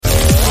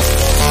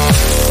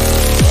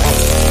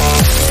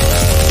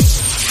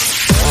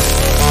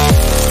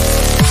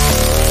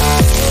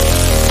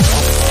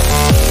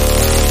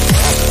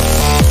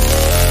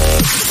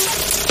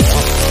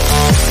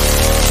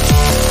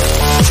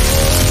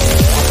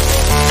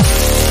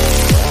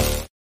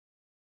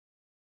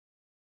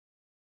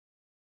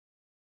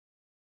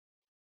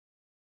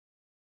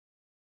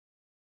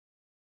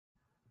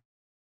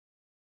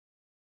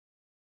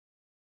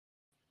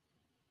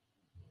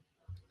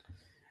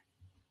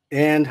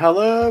And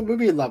hello,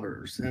 movie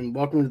lovers, and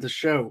welcome to the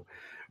show.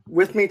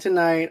 With me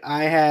tonight,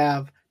 I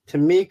have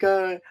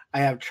Tamika. I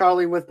have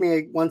Charlie with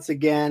me once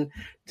again.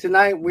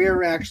 Tonight,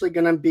 we're actually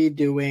going to be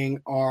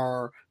doing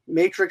our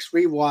Matrix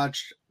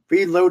Rewatch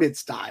Reloaded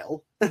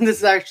style. And this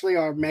is actually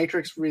our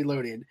Matrix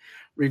Reloaded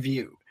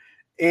review.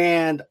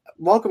 And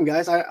welcome,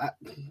 guys.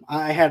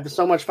 I had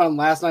so much fun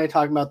last night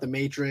talking about the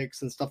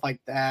Matrix and stuff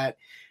like that,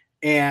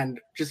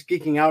 and just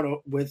geeking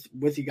out with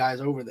you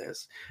guys over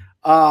this.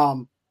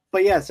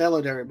 But yeah, say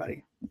hello to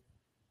everybody.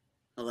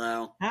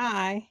 Hello.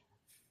 Hi.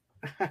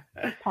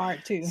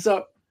 Part two.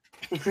 So,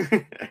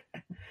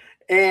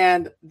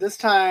 and this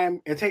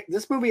time,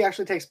 this movie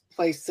actually takes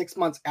place 6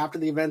 months after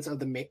the events of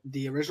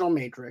the original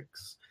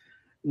Matrix.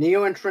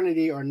 Neo and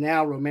Trinity are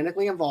now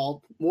romantically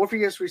involved.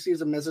 Morpheus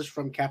receives a message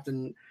from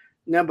Captain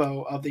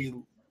Nebo of the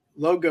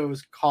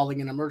Logos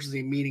calling an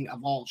emergency meeting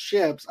of all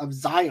ships of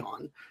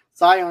Zion.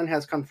 Zion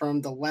has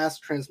confirmed the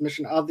last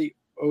transmission of the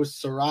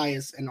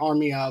Osiris, an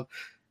army of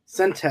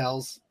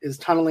Centaurs, is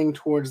tunneling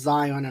towards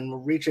Zion and will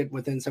reach it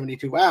within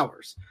 72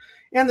 hours.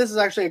 And this is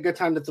actually a good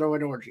time to throw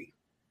an orgy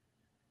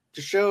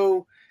to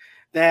show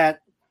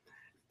that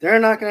they're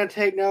not going to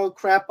take no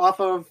crap off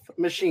of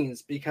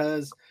machines,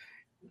 because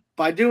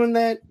by doing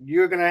that,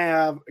 you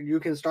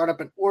can start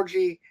up an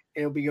orgy.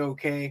 It'll be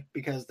okay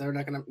because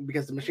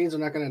because the machines are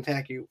not going to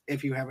attack you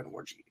if you have an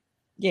orgy.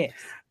 Yes.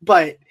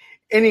 But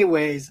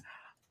anyways,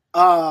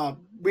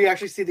 we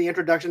actually see the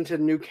introduction to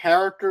new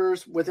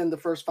characters within the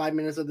first 5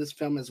 minutes of this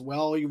film as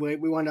well. We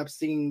wind up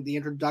seeing the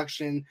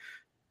introduction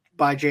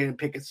by Jaden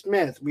Pickett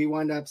Smith. We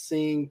wind up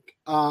seeing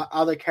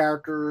other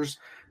characters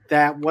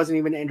that wasn't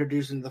even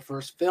introduced in the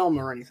first film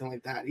or anything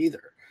like that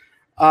either.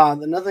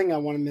 Another thing I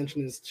want to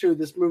mention is too,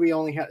 this movie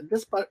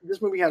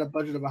had a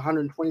budget of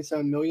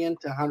 127 million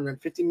to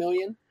 150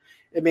 million.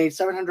 It made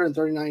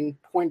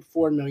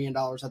 $739.4 million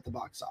at the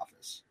box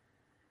office.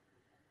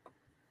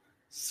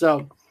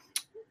 So,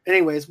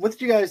 anyways, what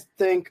did you guys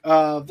think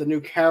of the new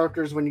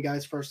characters when you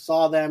guys first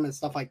saw them and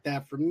stuff like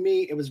that? For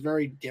me, it was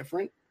very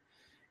different.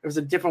 It was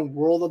a different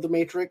world of the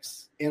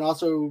Matrix, and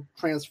also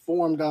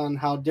transformed on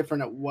how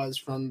different it was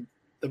from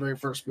the very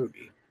first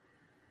movie.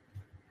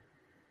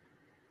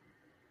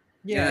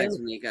 Yeah.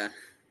 Tamika.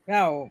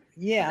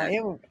 Yeah.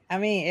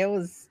 It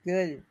was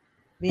good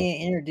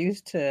being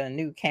introduced to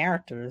new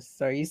characters.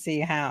 So you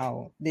see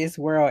how this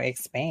world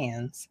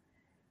expands,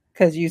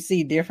 because you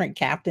see different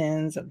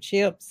captains of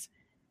ships,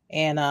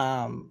 and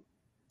Jada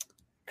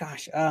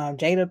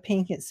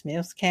Pinkett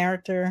Smith's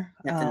character,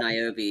 Captain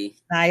Niobe.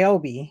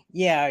 Niobe.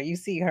 Yeah, you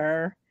see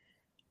her,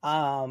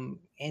 and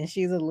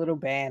she's a little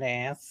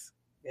badass,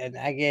 and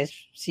I guess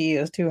she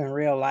is too in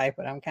real life.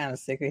 But I'm kind of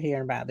sick of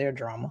hearing about their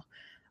drama.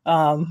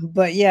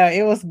 But yeah,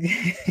 it was.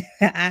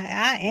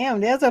 I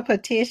am. There's a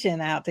petition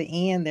out to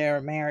end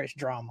their marriage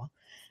drama.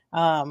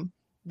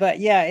 But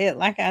yeah,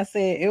 like I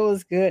said, it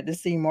was good to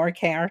see more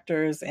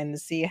characters and to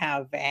see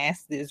how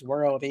vast this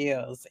world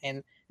is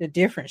and the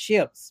different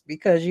ships,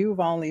 because you've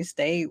only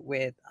stayed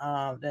with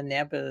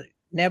the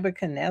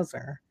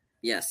Nebuchadnezzar.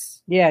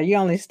 Yes. Yeah, you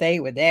only stayed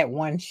with that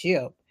one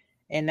ship.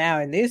 And now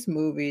in this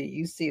movie,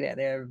 you see that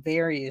there are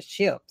various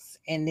ships.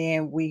 And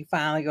then we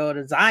finally go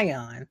to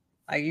Zion,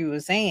 like you were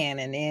saying.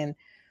 And then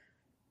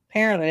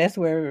apparently that's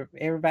where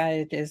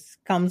everybody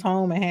just comes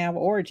home and have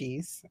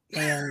orgies.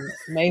 And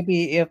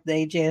maybe if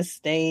they just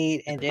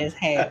stayed and just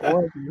had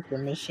orgies, the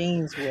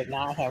machines would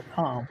not have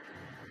come.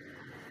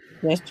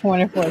 Just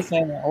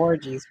 24/7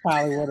 orgies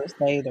probably would have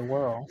saved the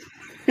world.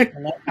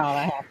 And that's all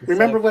I have to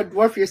Remember say. what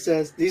Morpheus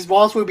says: these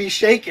walls will be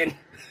shaken.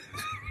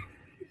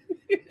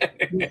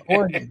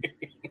 Orgy.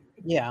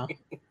 Yeah.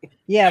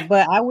 Yeah,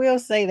 but I will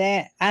say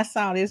that I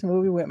saw this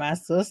movie with my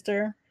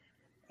sister,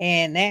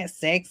 and that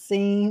sex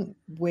scene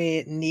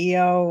with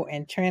Neo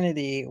and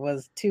Trinity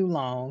was too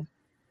long.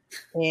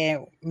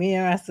 And me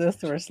and my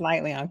sister were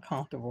slightly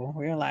uncomfortable.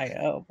 We were like,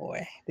 oh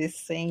boy, this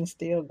scene's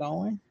still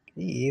going?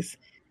 Jeez.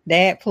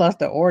 That plus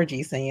the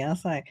orgy scene. I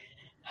was like,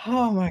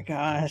 oh my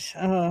gosh.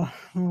 Oh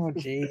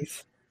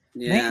jeez.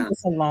 Yeah. Man,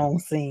 it's a long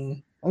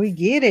scene. We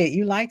get it.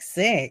 You like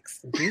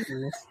sex.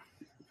 Jeez.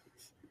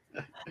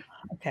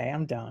 Okay,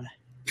 I'm done.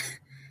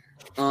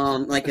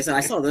 Like I said,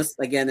 I saw this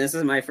again. This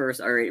is my first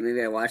R-rated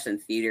movie I watched in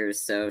theaters.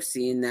 So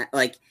seeing that,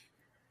 like,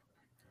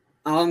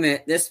 I'll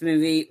admit, this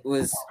movie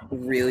was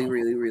really,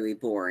 really, really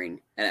boring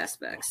at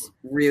aspects.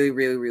 Really,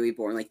 really, really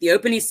boring. Like the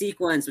opening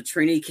sequence with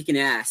Trinity kicking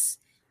ass.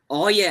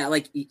 Oh yeah,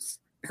 like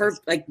her,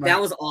 like right.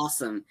 That was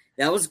awesome.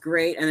 That was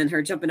great. And then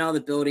her jumping out of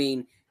the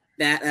building,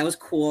 that was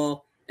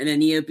cool. And then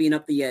Neo beating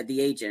up the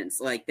agents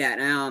like that.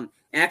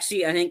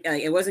 Actually, I think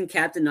it wasn't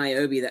Captain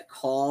Niobe that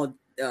called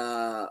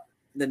the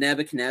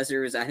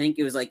Nebuchadnezzars. I think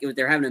it was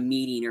they're having a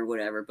meeting or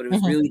whatever. But it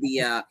was really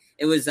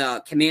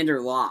Commander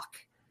Locke.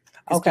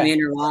 Okay.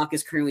 Commander Locke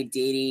is currently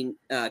dating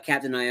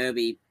Captain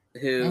Niobe,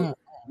 who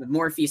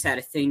Morpheus had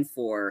a thing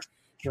for.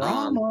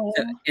 So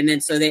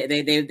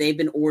they've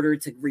been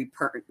ordered to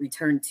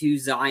return to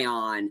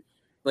Zion,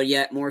 but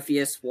yet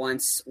Morpheus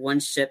wants one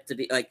ship to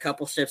be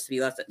couple ships to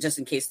be left just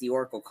in case the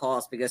Oracle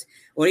calls, because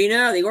what do you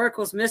know, the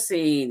Oracle's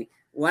missing.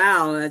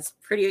 wow, that's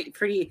pretty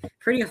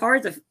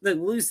hard to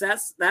lose.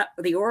 That's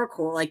the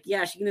Oracle. Like,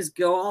 yeah, she can just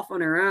go off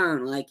on her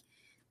own. Like,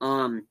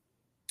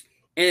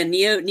 and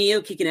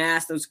Neo kicking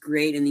ass. That was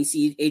great. And you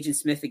see Agent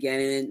Smith again,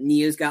 and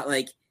Neo's got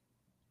like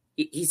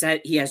he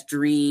has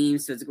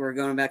dreams. So we're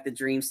going back to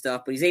dream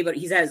stuff. But he's able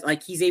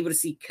to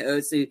see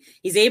codes. So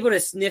he's able to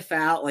sniff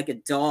out like a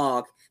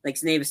dog, like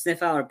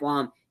sniff out a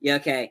bomb. Yeah,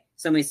 okay,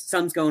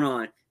 something's going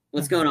on.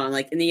 What's going on?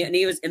 Like, and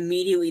Neo's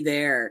immediately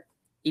there.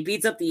 He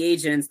beats up the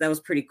agents. That was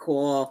pretty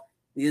cool.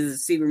 This is a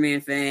Superman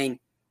thing.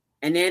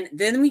 And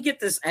then we get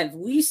this, at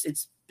least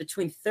it's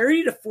between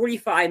 30 to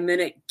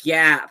 45-minute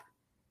gap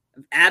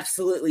of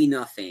absolutely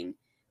nothing.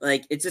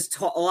 Like, it's just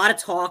a lot of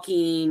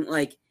talking,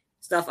 like,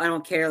 stuff I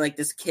don't care. Like,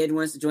 this kid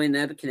wants to join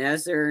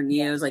Nebuchadnezzar. And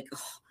Neo's like,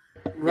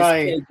 oh,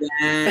 right.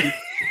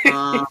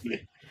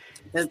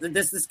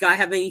 Does this guy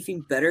have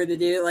anything better to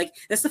do? Like,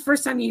 that's the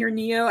first time you hear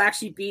Neo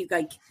actually be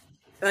like,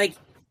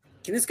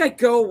 can this guy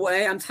go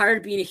away? I'm tired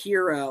of being a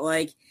hero.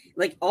 Like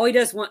all he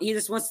just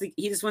wants to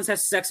have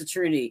sex with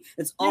Trinity.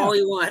 That's all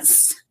he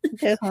wants. He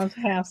just wants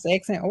to have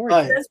sex and orgy.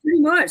 That's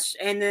pretty much.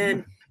 And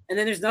then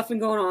there's nothing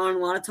going on. A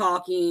lot of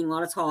talking.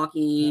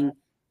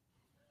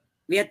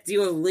 We have to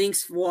deal with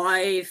Link's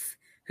wife,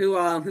 who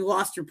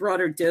lost her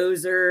brother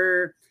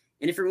Dozer.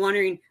 And if you're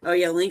wondering, oh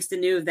yeah, Link's the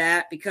new of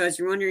that, because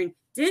you're wondering,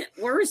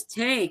 where's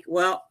Tank?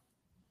 Well,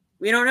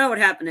 we don't know what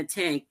happened to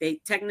Tank.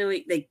 They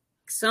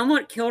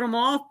somewhat killed him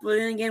off, but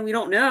then again, we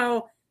don't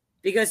know,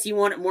 because he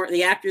wanted more.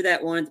 The actor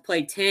that wanted to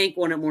play Tank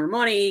wanted more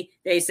money.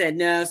 They said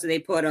no, so they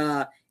put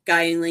a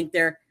guy in Link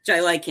there, which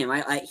I like him.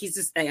 I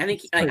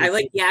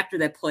like the actor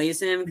that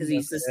plays him, because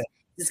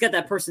he's got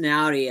that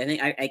personality. I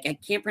think I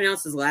can't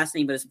pronounce his last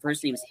name, but his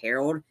first name is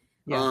Harold.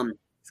 Yeah,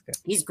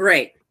 he's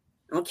great.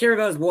 I don't care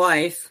about his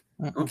wife.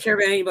 I don't care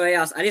about anybody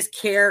else. I just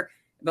care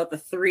about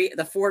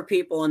the four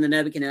people in the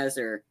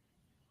Nebuchadnezzar.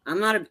 I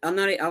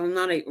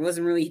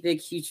wasn't really a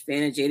huge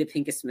fan of Jada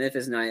Pinkett Smith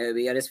as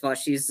Niobe. I just thought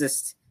she's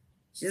just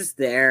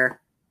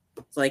there.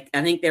 It's like,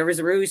 I think there was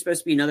really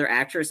supposed to be another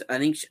actress. I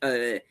think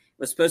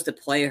was supposed to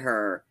play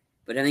her,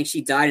 but I think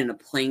she died in a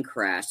plane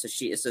crash.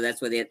 So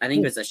that's what I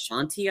think it was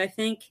Ashanti. I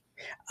think.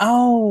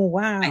 Oh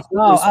wow!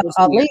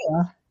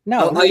 Aaliyah.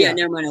 No. Oh yeah,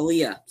 never mind.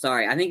 Aaliyah.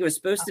 Sorry. I think it was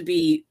supposed to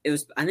be.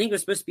 I think it was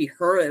supposed to be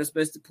her that was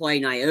supposed to play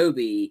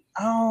Niobe.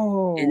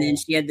 Oh. And then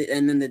she had the.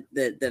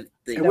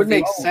 It would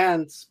make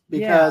sense,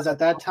 because at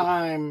that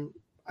time,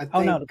 I think.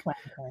 Oh no, the plane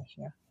crash.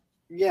 Yeah.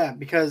 Yeah,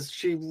 because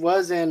she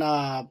was in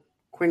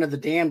Queen of the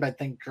Damned, I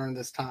think, during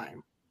this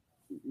time.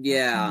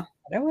 Yeah.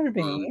 That would have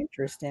been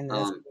interesting.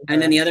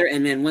 And then the other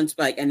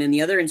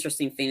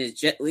interesting thing is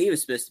Jet Li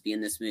was supposed to be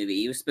in this movie.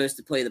 He was supposed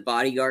to play the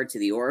bodyguard to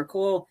the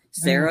Oracle,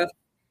 Seraph.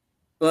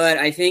 But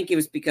I think it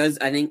was because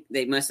I think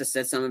they must have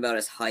said something about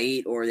his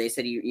height, or they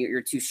said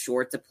you're too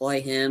short to play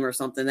him, or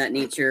something of that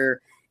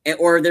nature.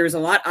 Or there was a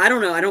lot. I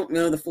don't know. I don't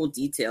know the full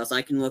details.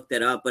 I can look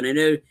that up. But I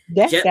know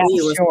Jet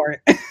Li was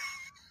short.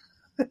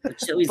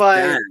 Jet Li's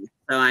bad.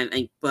 So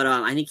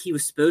I think he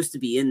was supposed to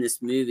be in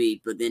this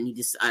movie, but then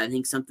I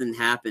think something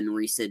happened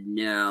where he said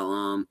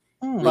no.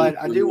 But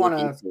I do want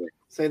to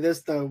say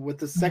this though, with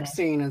the sex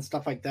scene and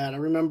stuff like that. I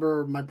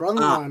remember my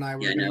brother-in-law and I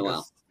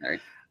were sorry.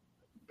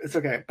 It's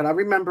okay. But I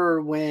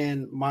remember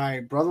when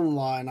my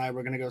brother-in-law and I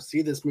were going to go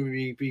see this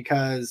movie,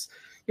 because,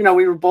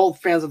 we were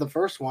both fans of the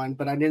first one,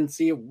 but I didn't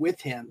see it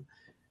with him.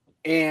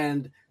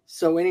 And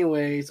so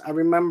anyways, I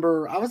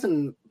remember I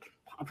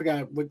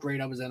forgot what grade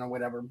I was in or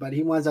whatever, but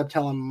he winds up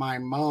telling my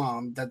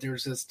mom that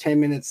there's this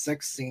 10-minute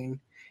sex scene.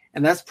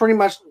 And that's pretty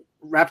much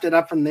wrapped it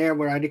up from there,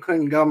 where I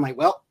couldn't go. I'm like,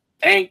 well,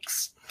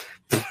 thanks.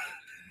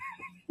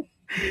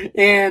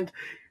 And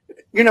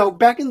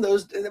back in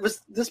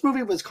this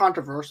movie was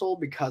controversial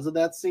because of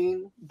that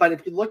scene. But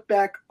if you look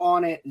back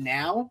on it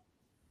now,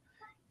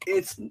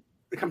 it's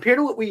compared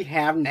to what we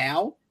have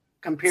now,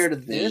 compared to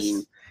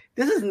this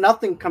is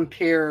nothing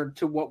compared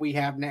to what we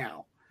have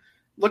now.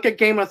 Look at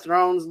Game of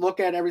Thrones. Look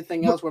at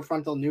everything else with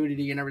frontal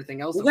nudity and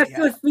everything else.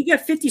 We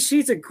got 50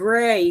 Shades of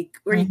Grey.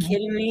 Are you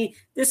kidding me?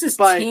 This is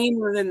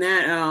tamer than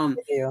that.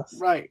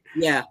 Right.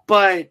 Yeah.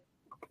 But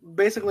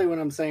basically what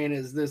I'm saying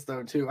is this,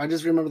 though, too. I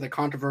just remember the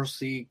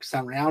controversy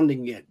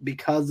surrounding it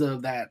because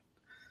of that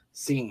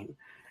scene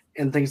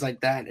and things like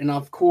that. And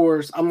of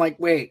course, I'm like,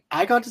 wait,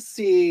 I got to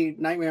see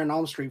Nightmare on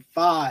Elm Street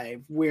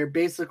 5, where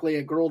basically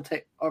a girl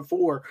takes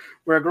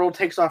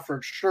off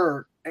her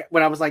shirt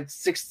when I was like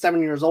 6-7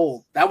 years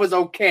old. That was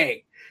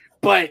okay.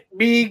 But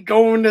me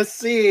going to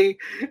see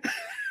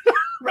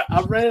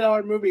a rated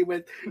R movie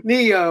with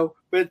Neo,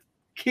 with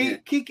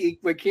Kiki,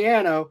 with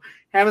Keanu,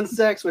 having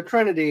sex with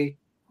Trinity,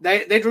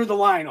 they drew the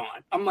line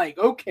on. I'm like,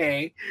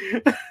 okay.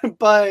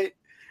 But,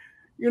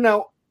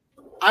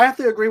 I have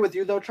to agree with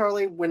you, though,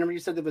 Charlie, whenever you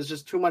said there was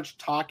just too much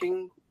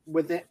talking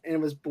with it and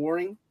it was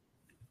boring.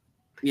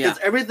 Yeah. Because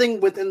everything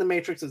within the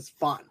Matrix is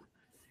fun.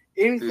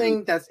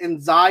 Anything that's in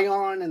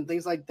Zion and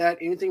things like that,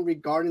 anything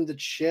regarding the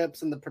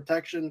ships and the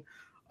protection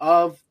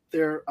of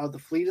the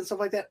fleet and stuff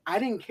like that, I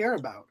didn't care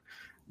about.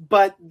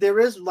 But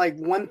there is like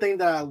one thing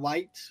that I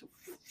liked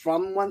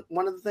from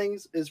one of the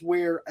things is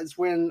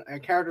when a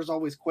character's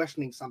always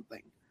questioning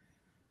something.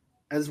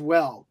 as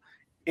well,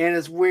 and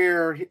it's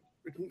where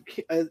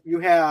you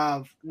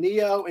have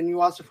Neo, and you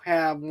also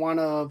have one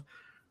of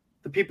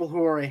the people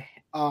who are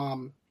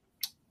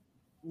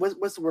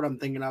what's the word I'm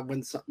thinking of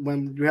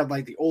when you have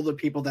like the older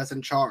people that's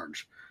in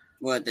charge.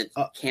 What, the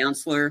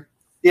counselor?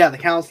 Yeah, the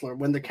counselor.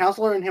 When the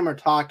counselor and him are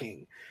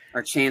talking,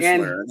 or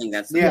chancellor, I think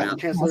that's the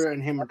chancellor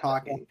and him are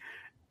talking,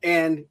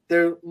 and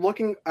they're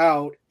looking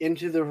out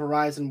into the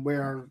horizon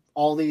where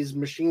all these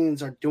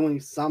machines are doing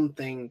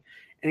something,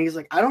 and he's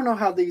like, I don't know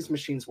how these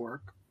machines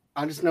work.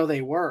 I just know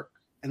they work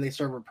and they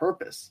serve a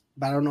purpose,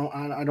 but I don't know.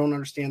 I don't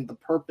understand the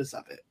purpose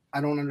of it.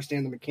 I don't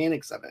understand the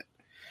mechanics of it.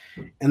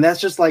 And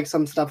that's just like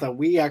some stuff that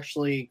we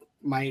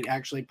might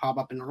actually pop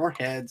up in our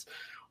heads.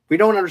 We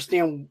don't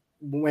understand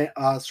when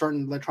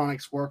certain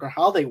electronics work or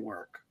how they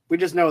work. We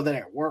just know that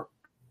it worked.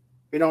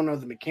 We don't know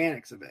the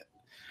mechanics of it.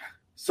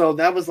 So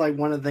that was like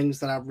one of the things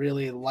that I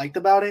really liked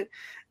about it.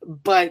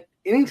 But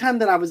anytime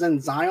that I was in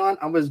Zion,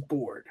 I was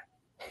bored.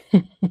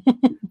 I'm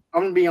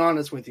going to be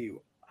honest with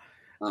you.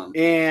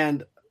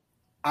 And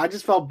I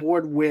just felt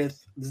bored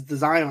with the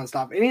Zion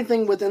stuff.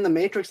 Anything within the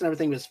Matrix and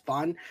everything was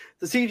fun.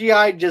 The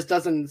CGI just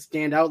doesn't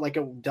stand out like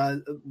it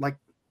does,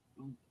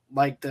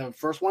 like the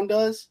first one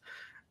does.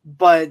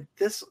 But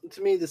this,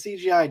 to me, the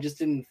CGI just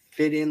didn't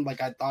fit in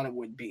like I thought it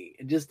would be.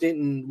 It just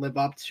didn't live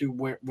up to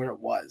where it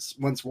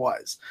once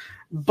was.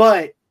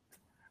 But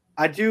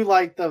I do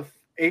like the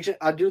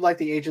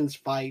agent's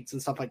fights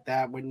and stuff like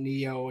that with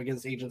Neo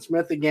against Agent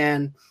Smith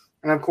again.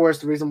 And of course,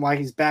 the reason why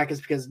he's back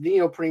is because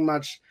Neo pretty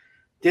much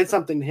did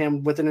something to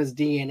him within his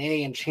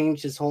DNA and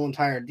changed his whole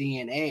entire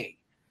DNA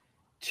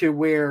to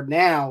where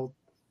now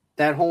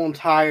that whole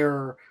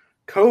entire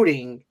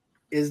coding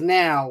is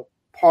now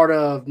part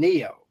of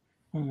Neo.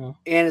 Mm-hmm.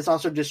 And it's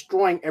also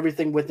destroying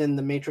everything within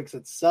the Matrix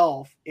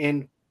itself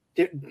and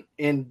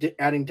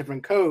adding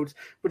different codes,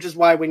 which is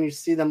why when you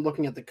see them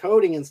looking at the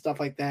coding and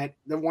stuff like that,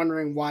 they're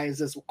wondering why is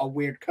this a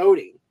weird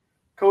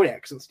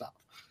codex and stuff.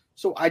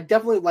 So I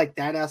definitely like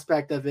that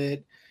aspect of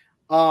it.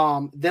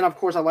 Then, of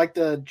course, I like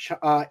the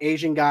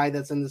Asian guy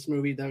that's in this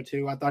movie, though,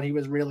 too. I thought he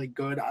was really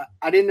good.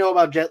 I didn't know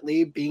about Jet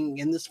Li being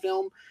in this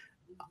film,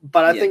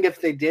 but I think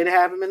if they did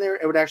have him in there,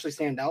 it would actually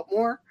stand out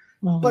more.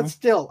 Mm-hmm. But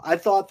still, I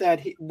thought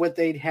that what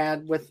they'd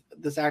had with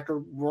this actor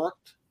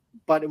worked,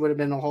 but it would have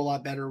been a whole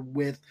lot better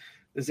with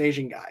this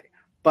Asian guy.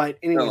 But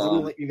anyways, I'm going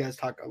to let you guys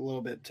talk a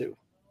little bit, too.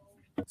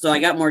 So I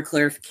got more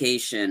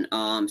clarification.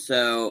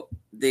 So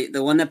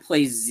the one that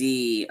plays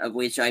Z, of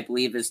which I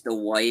believe is the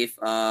wife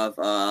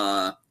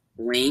of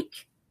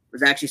Link,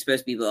 was actually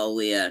supposed to be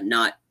Aaliyah,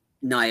 not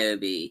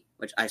Niobe,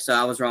 which I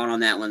was wrong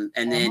on that one.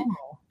 And then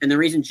and the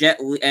reason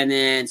we had to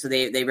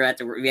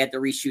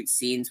reshoot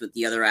scenes with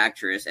the other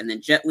actress, and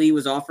then Jet Li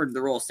was offered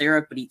the role of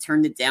Sarah, but he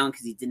turned it down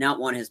because he did not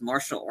want his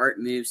martial art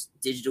moves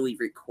digitally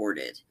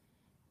recorded.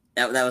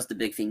 That was the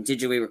big thing,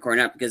 digitally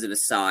recorded, not because of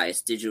his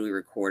size, digitally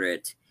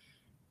recorded.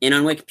 And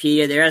on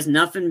Wikipedia, there has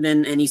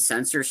been any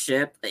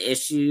censorship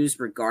issues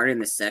regarding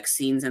the sex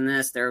scenes in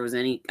this. I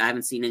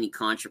haven't seen any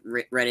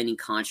read any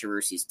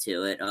controversies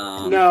to it.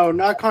 No,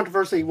 not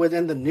controversy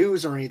within the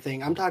news or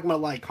anything. I'm talking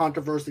about like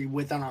controversy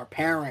within our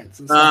parents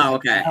and stuff. Oh,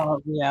 okay.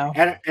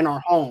 Yeah. In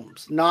our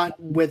homes, not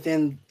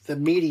within the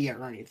media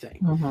or anything.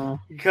 Mm-hmm.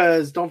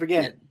 Because don't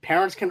forget,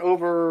 parents can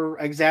over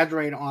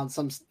exaggerate on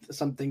some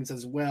things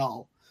as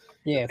well.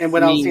 Yeah. And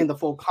without seeing the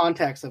full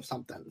context of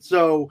something.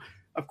 So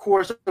of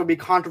course, it would be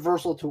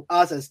controversial to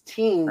us as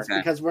teens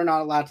because we're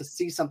not allowed to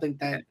see something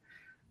that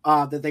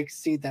they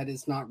see that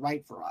is not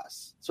right for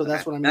us. So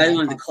that's what I mean. I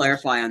wanted to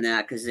clarify on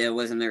that because it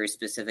wasn't very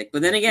specific.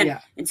 But then again,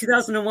 in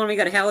 2001, we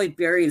got Halle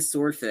Berry and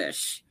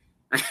Swordfish.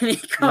 I mean,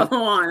 come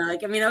on!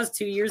 That was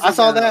 2 years ago. I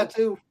saw that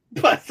too.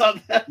 I saw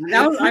that.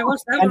 I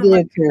watched that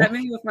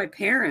movie with my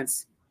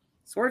parents.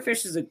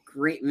 Swordfish is a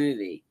great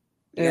movie.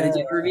 You got to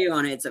do a review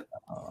on it. It's an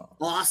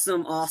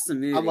awesome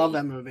movie. I love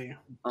that movie.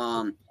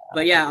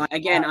 But yeah,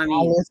 again,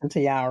 I'll listen to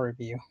y'all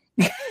review.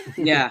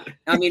 Yeah,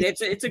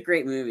 it's a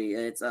great movie.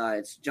 It's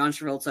John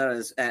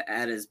Travolta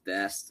at his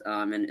best,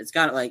 and it's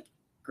got like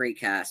great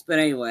cast. But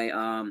anyway,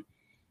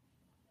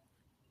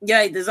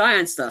 the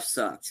Zion stuff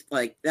sucked.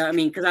 Like,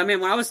 because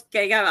when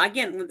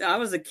I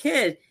was a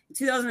kid in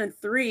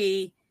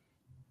 2003.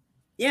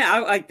 Yeah, I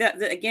like that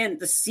again.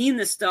 The seeing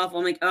this stuff,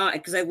 I'm like,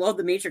 because I love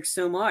the Matrix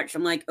so much.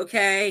 I'm like,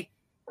 okay.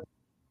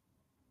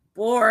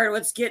 Bored.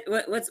 Let's get to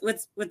it.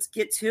 Let's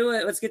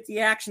get the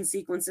action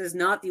sequences,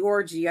 not the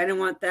orgy. I didn't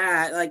want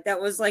that. Like that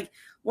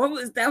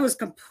was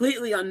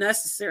completely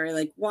unnecessary.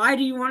 Like, why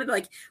did you want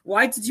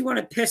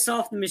to piss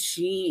off the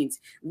machines?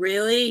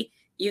 Really?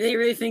 They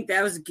really think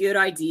that was a good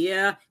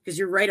idea? Because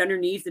you're right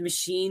underneath the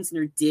machines and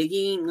they're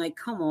digging. Like,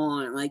 come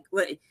on. Like,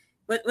 what?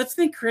 But let's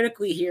think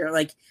critically here.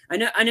 Like, I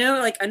know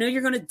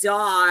you're gonna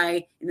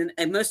die,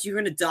 and most of you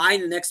are gonna die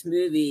in the next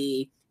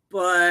movie.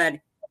 But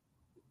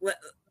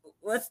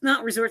let's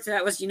not resort to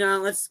that. Let's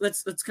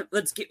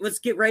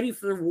get ready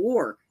for the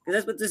war, because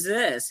that's what this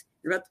is.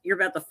 You're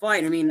about to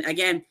fight.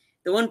 Again,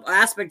 the one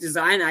aspect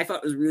design I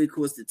thought was really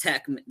cool is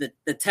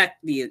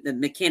the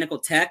mechanical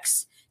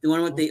techs, the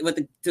one with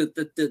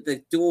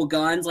the dual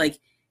guns. Like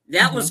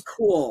that was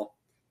cool.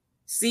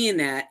 seeing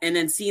that, and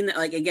then seeing that,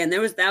 like, again,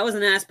 that was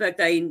an aspect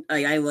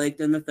I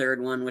liked in the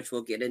third one, which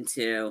we'll get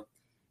into,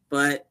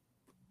 but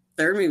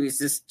third movie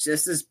is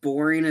just as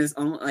boring as,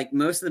 like,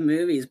 most of the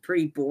movie is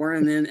pretty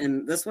boring,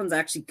 and this one's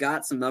actually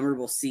got some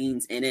memorable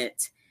scenes in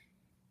it,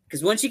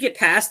 because once you get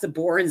past the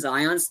boring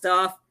Zion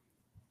stuff,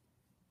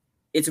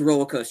 it's a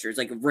roller coaster. It's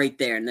like right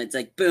there, and it's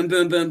like boom,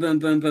 boom, boom, boom,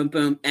 boom, boom,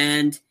 boom,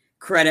 and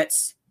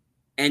credits,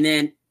 and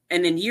then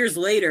years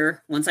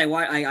later, once I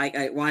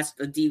watched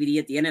the DVD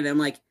at the end of it, I'm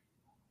like,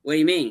 what do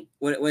you mean?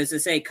 What does it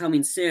say?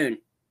 Coming soon.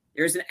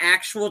 There's an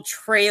actual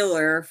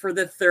trailer for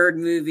the third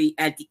movie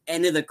at the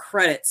end of the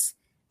credits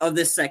of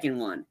the second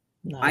one.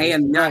 Nice. I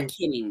am not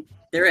kidding.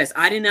 There is.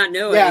 I did not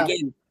know it.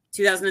 Again,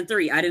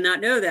 2003. I did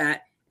not know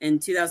that in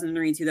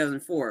 2003 and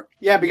 2004.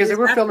 Yeah, because they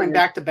were filming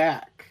back to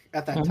back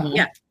at that time.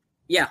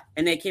 Yeah,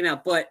 and they came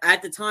out. But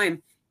at the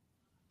time,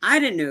 I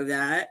didn't know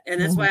that,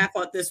 and that's why I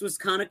thought this was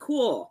kind of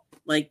cool.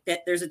 Like, that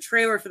there's a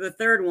trailer for the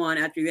third one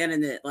after the end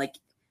of it. Like,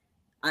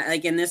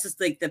 and this is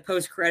like the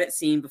post-credit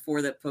scene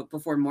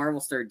before Marvel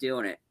started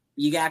doing it.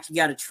 You actually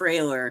got a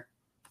trailer,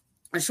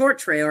 a short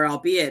trailer,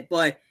 albeit,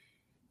 but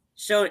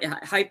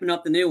hyping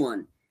up the new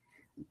one.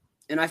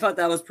 And I thought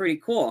that was pretty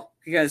cool,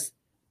 because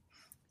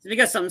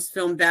something's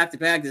filmed back to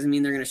back doesn't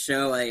mean they're going to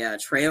show a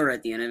trailer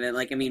at the end of it.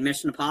 Like, I mean,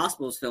 Mission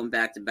Impossible is filmed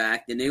back to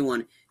back. The new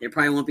one, there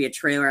probably won't be a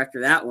trailer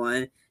after that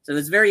one. So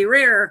it's very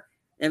rare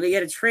that we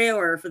get a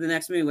trailer for the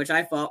next movie, which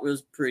I thought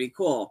was pretty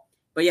cool.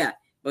 But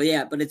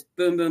it's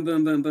boom, boom,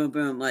 boom, boom, boom,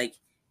 boom. Like,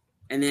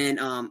 and then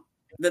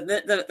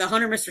the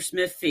Hunter Mr.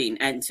 Smith thing,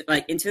 and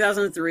like in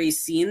 2003,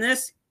 seeing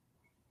this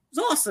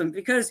was awesome,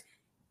 because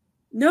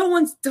no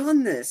one's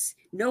done this.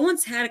 No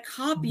one's had a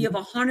copy of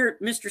 100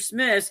 Mr.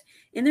 Smiths,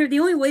 and the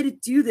only way to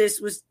do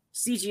this was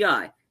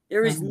CGI.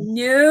 There was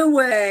no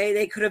way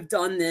they could have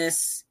done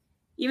this.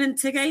 Even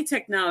today,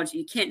 technology,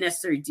 you can't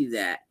necessarily do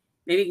that.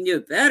 Maybe you can do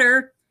it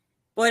better,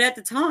 but at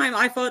the time,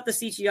 I thought the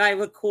CGI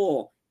looked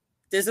cool.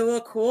 Does it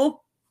look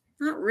cool?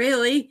 Not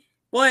really.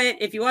 But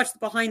if you watch the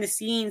behind the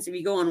scenes, if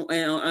you go on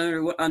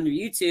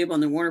YouTube, on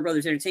the Warner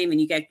Brothers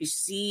Entertainment, you can actually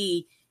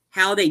see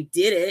how they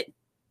did it.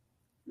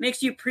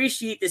 Makes you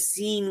appreciate the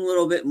scene a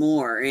little bit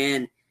more,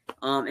 and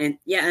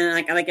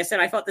like I said,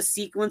 I thought the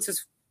sequence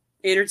was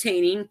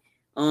entertaining.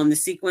 The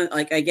sequence,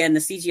 like, again, the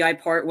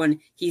CGI part when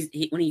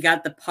he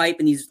got the pipe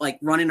and he's like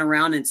running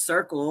around in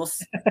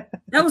circles,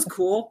 that was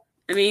cool.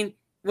 I mean,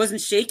 it wasn't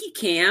shaky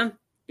cam,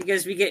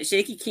 because we get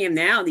shaky cam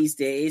now these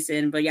days,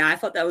 but I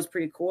thought that was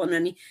pretty cool. And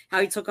then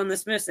how he took on the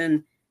Smiths,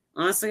 and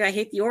honestly, I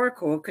hate the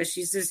Oracle, because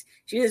she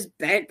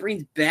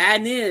brings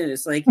bad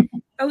news. Like, can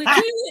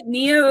you let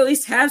Neo at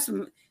least have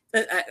some?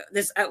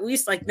 This at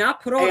least, like,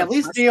 not put on. Hey, at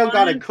least Neo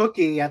got a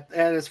cookie at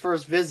his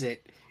first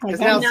visit.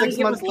 Because now 6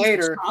 months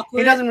later,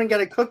 he doesn't even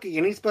get a cookie,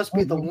 and he's supposed to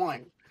be the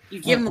one.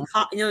 You give him a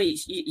cookie. You know,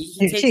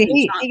 he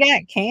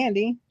got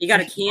candy. You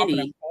got a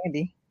candy.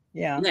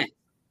 Yeah.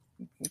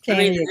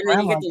 Candy, and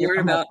then you get to learn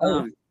about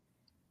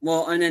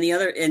well, and then the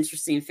other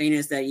interesting thing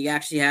is that you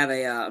actually have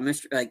a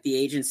Mr. like the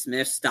Agent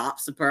Smith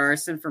stops the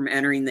person from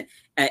answering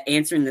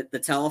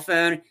the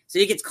telephone, so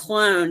he gets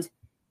cloned.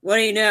 What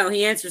do you know?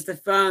 He answers the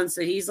phone,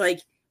 so he's like,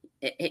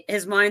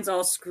 his mind's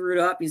all screwed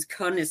up. He's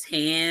cutting his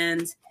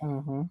hands.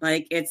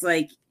 Like, it's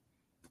like,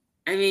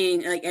 I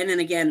mean, like, and then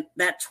again,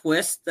 that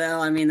twist, though,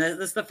 I mean,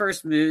 that's the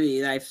first movie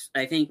that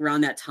I think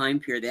around that time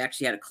period, they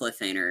actually had a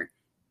cliffhanger.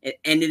 It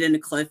ended in a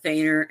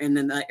cliffhanger, and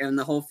then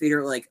the whole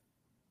theater, like,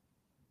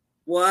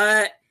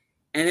 what?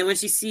 And then when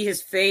you see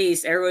his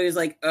face, everybody was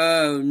like,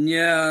 oh,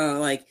 no,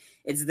 like,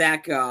 it's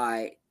that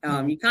guy.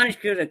 You kind of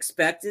could have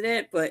expected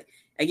it, but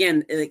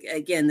again,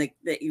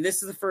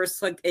 this is the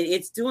first, like,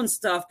 it's doing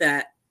stuff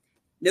that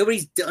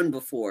nobody's done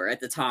before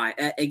at the time.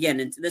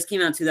 Again, this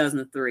came out in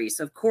 2003,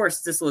 so of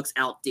course this looks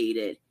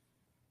outdated.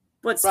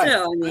 But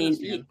still,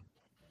 right.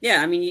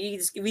 I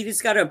mean, we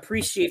just got to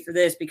appreciate for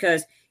this,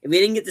 because if we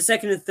didn't get the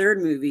second and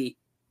third movie,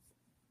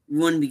 we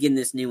wouldn't be getting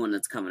this new one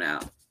that's coming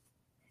out.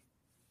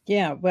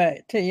 Yeah,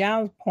 but to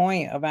y'all's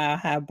point about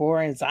how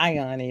boring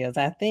Zion is,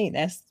 I think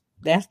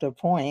that's the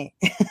point.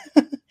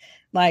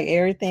 Like,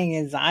 everything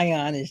in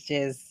Zion is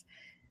just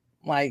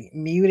like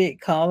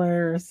muted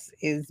colors,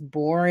 is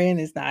boring,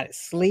 it's not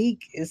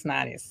sleek, it's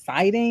not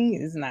exciting,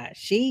 it's not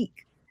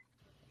chic.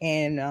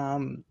 And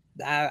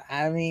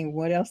I mean,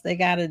 what else they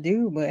gotta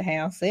do but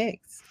have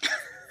sex?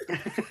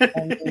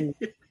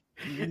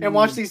 And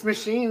watch these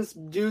machines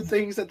do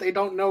things that they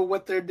don't know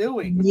what they're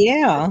doing.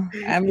 Yeah.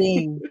 I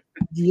mean,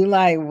 you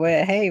like,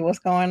 what? Hey, what's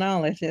going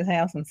on? Let's just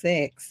have some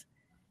sex.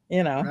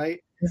 You know, right?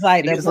 It's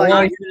like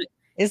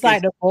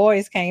the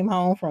boys came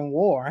home from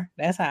war.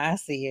 That's how I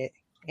see it.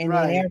 And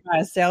then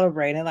everybody's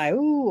celebrating, like,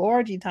 ooh,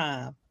 orgy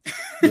time.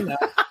 You know,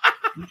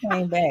 you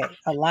came back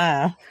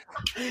alive.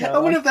 So, I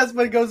wonder if that's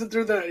what goes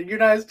through the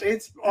United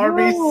States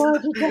armies.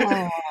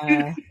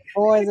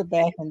 Boys are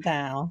back in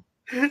town.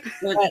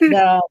 But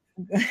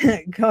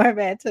going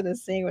back to the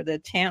scene with the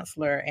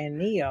Chancellor and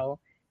Neo,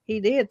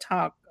 he did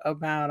talk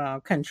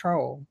about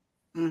control.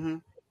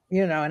 You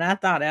know, and I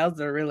thought that was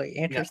a really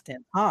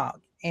interesting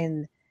talk.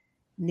 And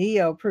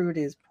Neo proved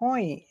his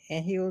point,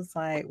 and he was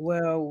like,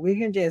 well, we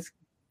can just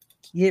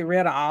get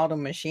rid of all the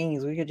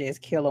machines, we could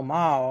just kill them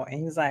all.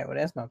 And he's like, well,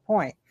 that's my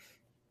point.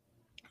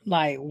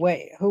 Like,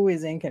 wait, who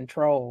is in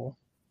control?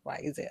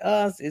 Like, is it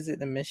us? Is it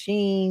the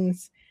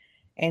machines?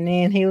 And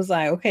then he was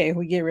like, okay, if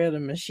we get rid of the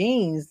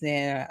machines,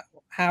 then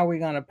how are we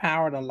going to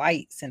power the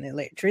lights and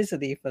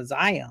electricity for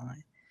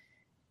Zion?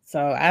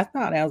 So I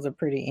thought that was a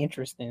pretty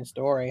interesting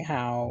story,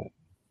 how,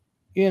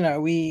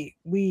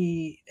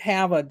 we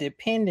have a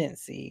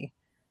dependency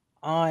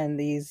on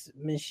these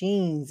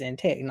machines and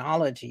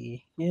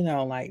technology,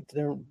 like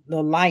the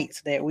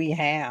lights that we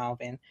have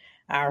and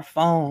our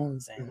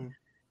phones and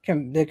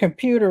the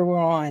computer we're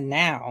on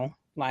now.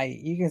 Like,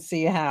 you can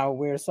see how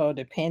we're so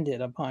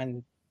dependent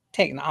upon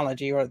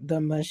technology or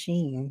the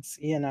machines,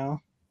 So.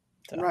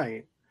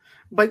 Right.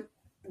 But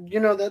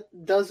that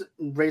does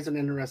raise an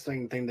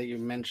interesting thing that you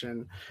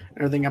mentioned,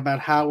 everything about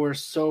how we're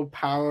so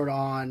powered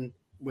on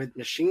with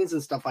machines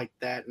and stuff like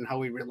that, and how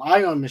we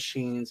rely on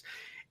machines.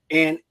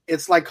 And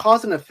it's like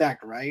cause and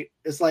effect, right?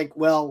 It's like,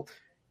 well,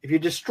 if you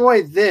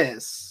destroy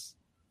this,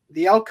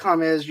 the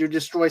outcome is you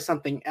destroy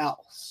something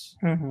else.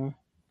 Mm-hmm.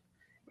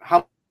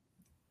 How?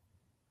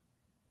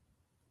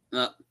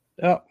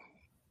 Oh,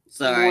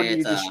 sorry, do you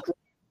it's destroy?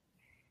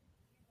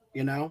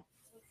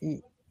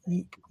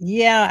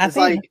 Yeah, I it's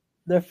think like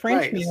the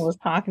Frenchman right. was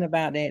talking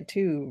about that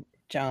too,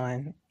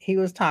 John. He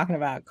was talking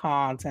about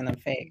cause and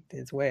effect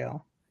as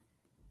well.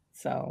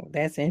 So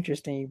that's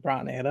interesting you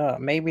brought that up.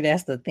 Maybe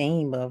that's the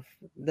theme of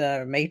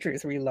the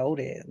Matrix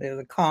Reloaded. There's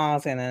a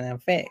cause and an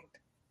effect.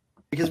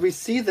 Because we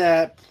see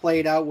that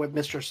played out with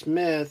Mr.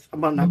 Smith,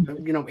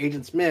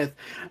 Agent Smith,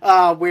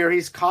 where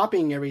he's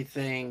copying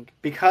everything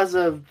because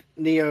of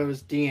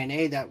Neo's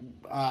DNA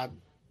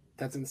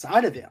that's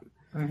inside of him.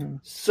 Mm-hmm.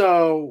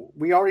 So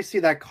we already see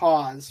that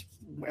cause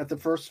at the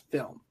first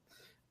film,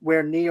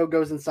 where Neo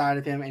goes inside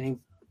of him and he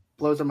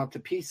blows him up to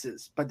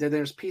pieces. But then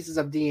there's pieces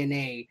of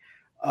DNA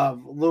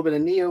of a little bit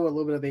of Neo, a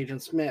little bit of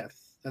Agent Smith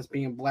that's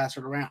being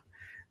blasted around.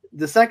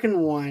 The second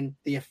one,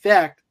 the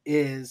effect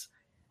is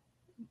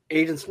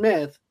Agent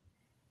Smith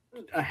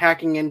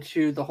hacking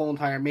into the whole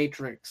entire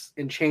Matrix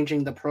and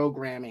changing the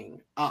programming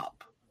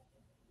up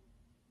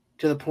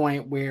to the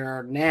point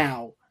where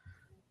now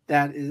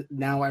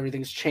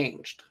everything's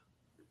changed.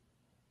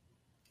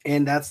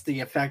 And that's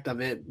the effect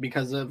of it,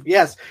 because of,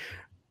 yes,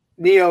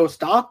 Neo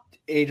stopped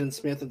Agent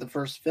Smith at the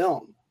first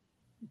film,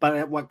 but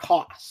at what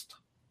cost?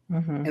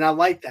 Mm-hmm. And I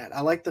like that.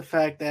 I like the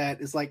fact that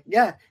it's like,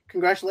 yeah,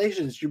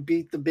 congratulations, you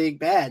beat the big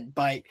bad,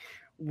 but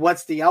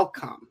what's the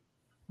outcome?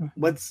 Mm-hmm.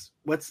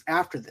 What's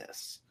after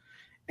this?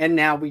 And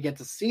now we get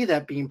to see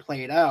that being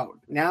played out.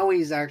 Now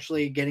he's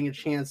actually getting a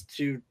chance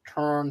to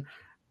turn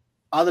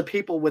other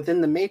people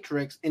within the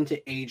Matrix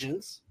into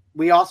agents.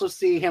 We also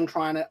see him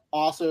trying to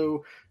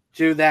also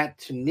do that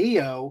to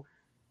Neo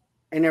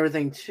and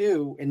everything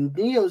too. And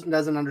Neo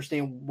doesn't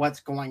understand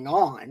what's going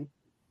on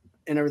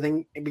and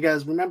everything,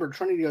 because remember,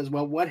 Trinity goes,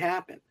 well, what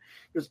happened?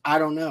 He goes, I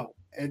don't know.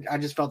 And I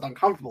just felt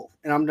uncomfortable.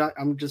 And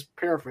I'm just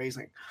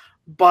paraphrasing.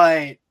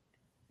 But,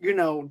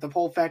 the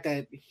whole fact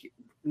that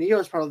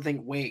Neo's probably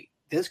thinking, wait,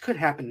 this could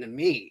happen to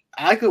me.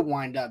 I could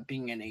wind up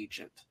being an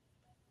agent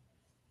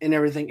and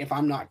everything if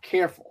I'm not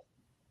careful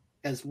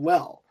as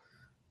well.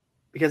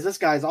 Because this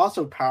guy's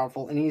also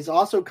powerful, and he's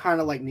also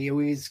kind of like Neo.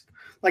 He's,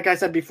 like I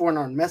said before in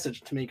our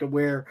message, Tamika,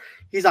 where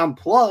he's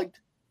unplugged,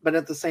 but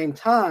at the same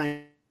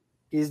time,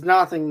 he's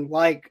nothing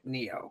like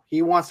Neo.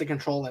 He wants to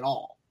control it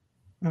all.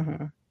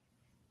 Mm-hmm.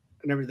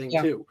 And everything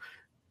too.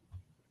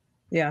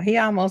 Yeah, he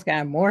almost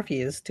got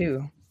Morpheus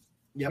too.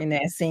 Yep. In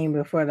that scene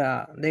before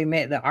they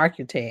met the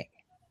architect.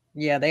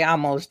 Yeah, they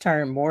almost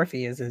turned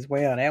Morpheus as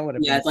well. That would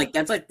have been. Yeah,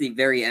 that's like the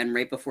very end,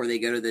 right before they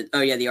go to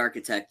the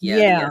architect.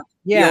 Yeah.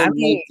 I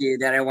mean, dude,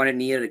 that I wanted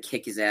Neo to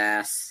kick his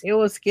ass. It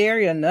was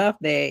scary enough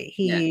that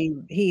he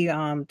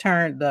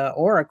turned the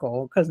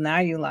Oracle, because now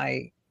you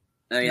like.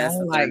 Oh yeah, that's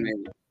the like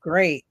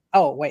great.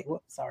 Oh wait,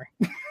 whoops, sorry.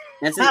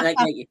 That's it.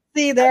 Like,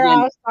 see, they're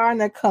all starting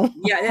to come.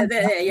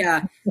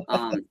 Yeah.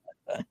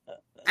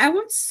 I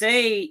would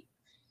say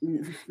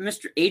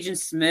Mr. Agent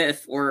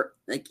Smith, or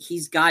like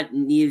he's got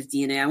Neo's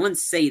DNA. I wouldn't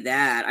say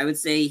that. I would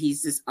say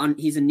he's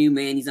he's a new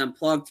man. He's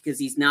unplugged because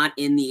he's not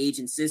in the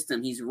agent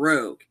system. He's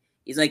rogue.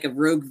 He's like a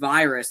rogue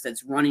virus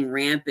that's running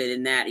rampant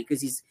in that,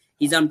 because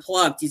he's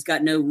unplugged. He's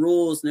got no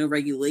rules, no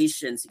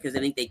regulations, because I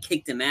think they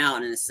kicked him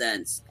out in a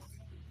sense.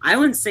 I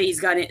wouldn't say he's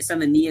got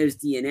some of Neo's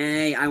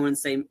DNA. I wouldn't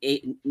say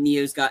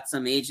Neo's got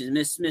some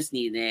Agent Smith's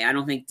DNA. I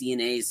don't think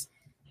DNA's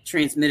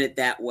transmitted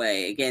that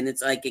way. Again,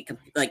 it's like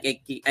like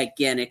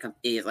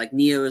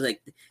Neo is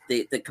like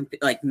the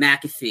like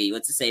McAfee.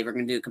 Let's say we're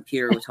gonna do a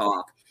computer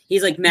talk.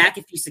 He's like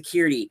McAfee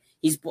security.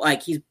 He's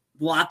blocking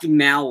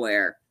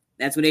malware.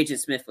 That's what Agent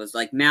Smith was,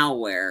 like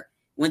malware.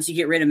 Once you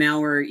get rid of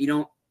malware,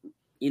 you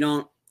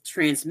don't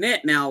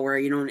transmit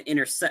malware. You don't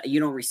intercept. You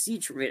don't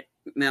receive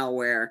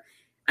malware.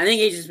 I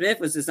think Agent Smith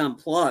was just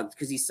unplugged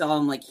because he saw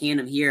him like hand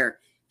him here.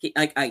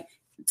 I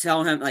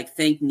tell him like,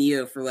 thank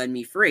Neo for letting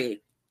me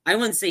free. I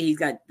wouldn't say he's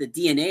got the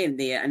DNA in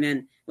there. And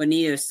then when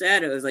Neo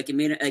said, it was like, it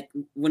made it like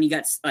when he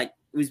got like,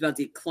 he was about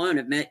to clone,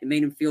 it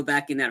made him feel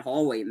back in that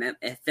hallway.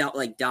 It felt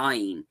like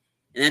dying.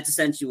 And that's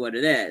essentially what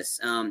it is.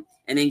 And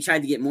then he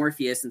tried to get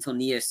Morpheus until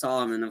Neo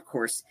saw him. And of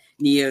course,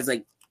 Neo's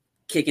like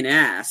kicking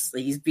ass.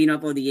 Like he's beating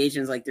up all the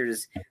agents like they're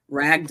just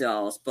rag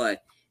dolls.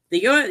 But they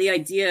go at the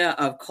idea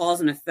of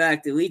cause and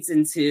effect. It leads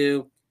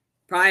into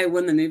probably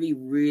when the movie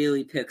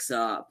really picks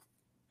up,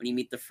 when you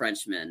meet the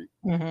Frenchman.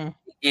 Mm-hmm.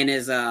 And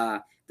his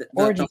the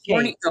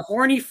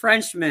horny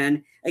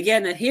Frenchman.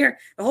 Again, the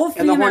whole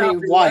thing about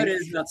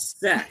Reloaded is about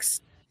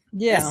sex.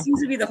 Yeah. That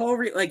seems to be the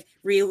whole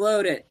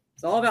Reloaded.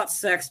 It's all about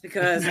sex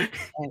because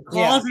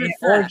cause and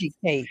orgy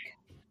cake.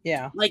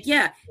 Yeah.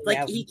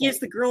 He gives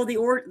the girl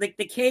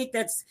the cake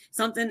that's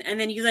something, and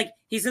then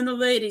he's in the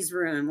ladies'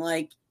 room,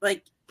 and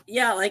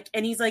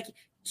he's like,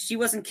 she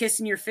wasn't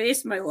kissing your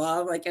face, my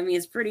love.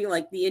 It's pretty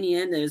like the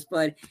innuendos,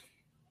 but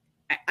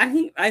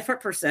I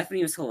thought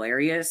Persephone was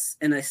hilarious,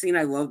 and the scene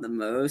I loved the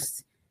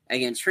most.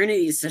 Again,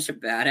 Trinity is such a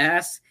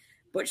badass,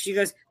 but she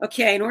goes,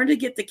 okay, in order to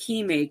get the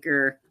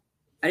keymaker,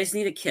 I just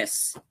need a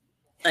kiss.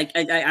 I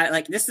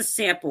this is a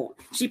sample.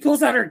 She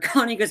pulls out her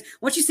gun and goes,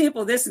 why don't you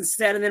sample this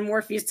instead? And then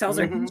Morpheus tells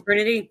her,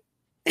 Trinity.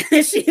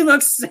 And she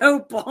looks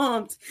so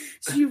bummed.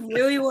 She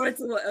really wanted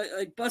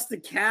to bust a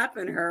cap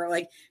in her,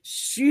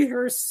 shoot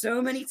her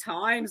so many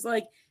times.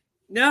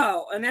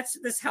 No. And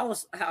that's how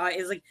it's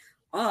like,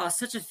 oh,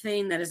 such a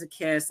thing that is a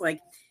kiss.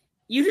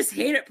 You just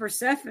hate it,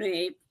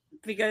 Persephone,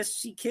 because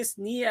she kissed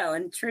Neo,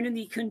 and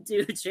Trinity couldn't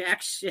do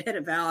jack shit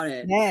about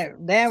it.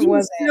 That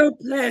was so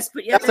pissed,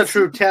 but that's a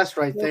true test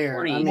right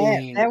there. I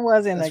mean, that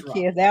wasn't a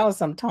kiss. That was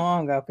some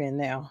tongue up in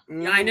there.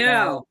 I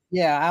know.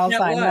 Yeah, I was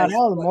like, no, that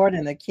was more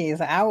than a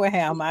kiss. I would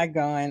have my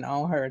gun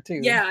on her too.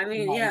 Yeah,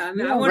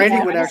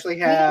 Randy would actually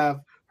have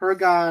her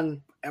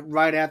gun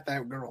right at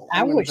that girl.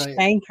 I would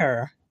spank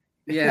her.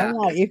 Yeah, I'm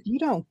like, if you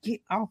don't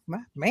get off my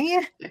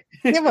man,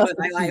 give us.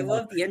 I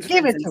love the entrance.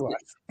 Give it to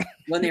us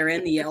when they're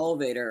in the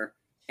elevator.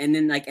 And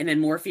then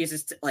Morpheus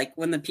is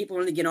when the people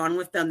want to get on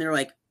with them, they're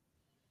like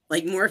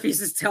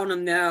Morpheus is telling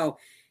them no,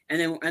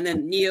 and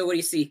then Neo, what do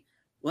you see?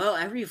 Well,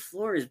 every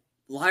floor is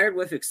wired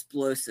with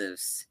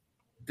explosives.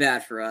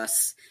 Bad for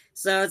us.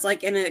 So it's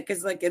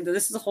because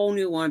this is a whole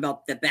new one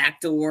about the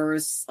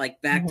backdoors,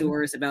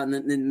 backdoors about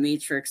in the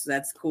Matrix.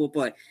 That's cool,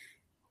 but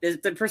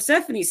the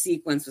Persephone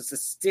sequence was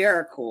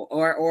hysterical.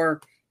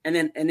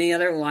 And the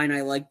other line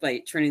I liked by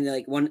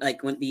Trinity, when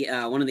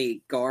the one of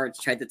the guards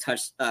tried to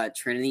touch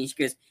Trinity, she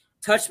goes,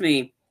 touch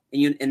me,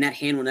 and that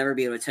hand will never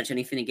be able to touch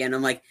anything again.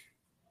 I'm like,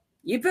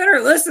 you better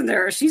listen to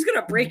her. She's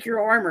gonna break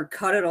your arm or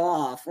cut it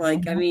off.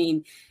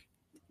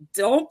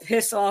 Don't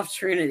piss off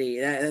Trinity.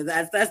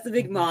 That's the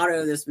big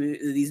motto of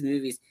these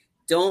movies.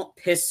 Don't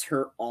piss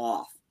her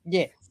off.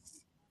 Yes.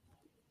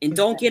 And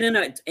don't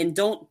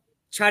don't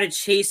try to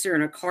chase her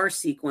in a car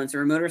sequence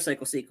or a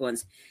motorcycle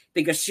sequence,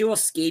 because she'll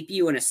escape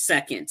you in a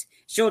second.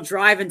 She'll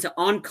drive into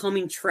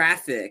oncoming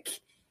traffic,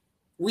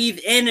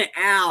 weave in and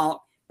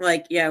out.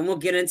 And we'll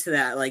get into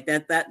that.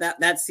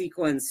 That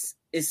sequence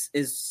it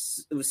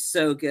was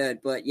so good.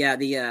 But yeah,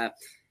 the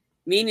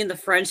meeting the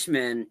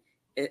Frenchman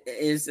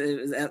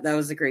that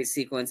was a great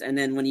sequence. And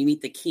then when you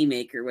meet the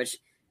Keymaker, which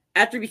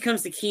after he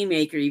becomes the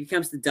Keymaker, he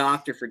becomes the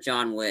doctor for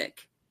John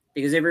Wick,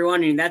 because if you're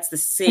wondering, that's the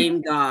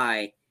same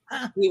guy.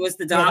 He was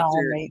the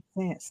doctor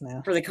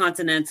for the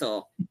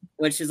Continental,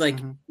 which is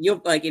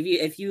you'll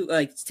if you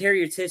tear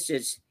your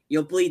tissues,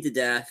 you'll bleed to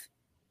death,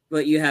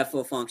 but you have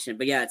full function.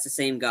 But yeah, it's the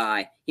same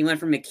guy. He went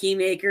from a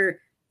Keymaker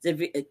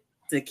to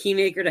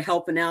Keymaker to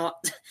helping out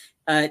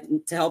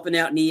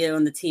Neo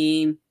and the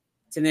team,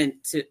 to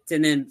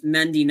then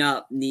mending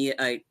up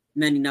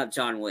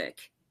John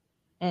Wick.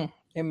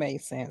 It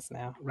makes sense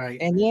now,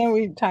 right? And then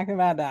we're talking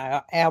about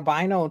the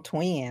albino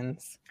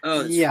twins.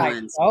 Oh, yeah,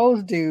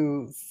 those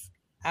dudes.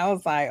 I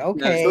was like,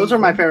 okay, those are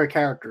my favorite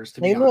characters.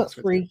 They look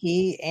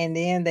freaky, and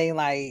then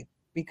they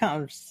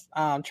become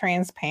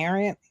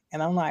transparent,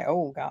 and I'm like,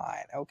 oh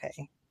god,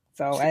 okay.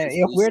 So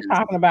if we're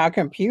talking about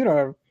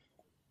computer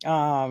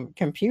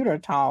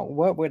talk,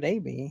 what would they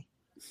be?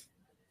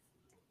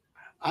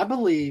 I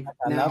believe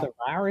another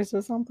virus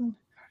or something.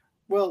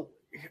 Well,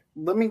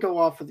 let me go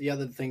off with the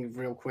other thing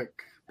real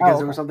quick, because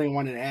there was something I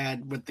wanted to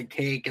add with the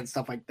cake and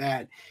stuff like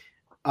that.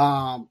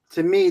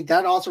 To me,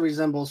 that also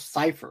resembles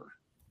Cypher,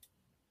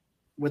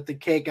 with the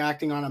cake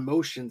acting on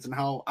emotions and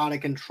how out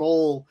of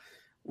control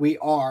we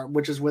are,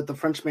 which is what the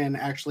Frenchman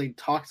actually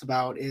talks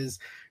about, is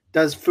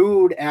does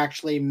food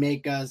actually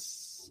make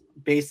us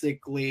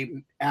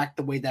basically act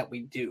the way that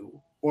we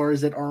do? Or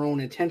is it our own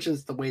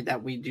intentions, the way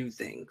that we do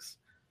things?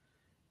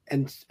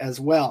 And as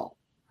well.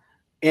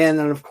 And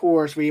then, of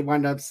course, we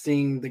wind up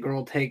seeing the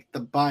girl take the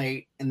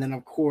bite, and then,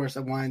 of course,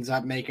 it winds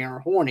up making her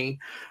horny.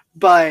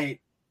 But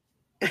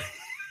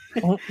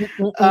you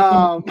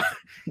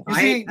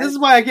see, this is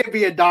why I can't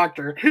be a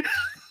doctor.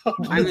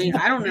 I mean,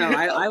 I don't know.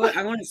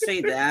 I want to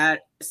say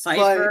that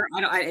Cypher.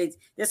 I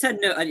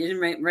didn't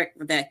write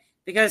with that,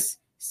 because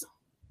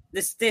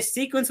this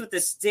sequence with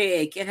the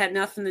steak, it had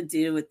nothing to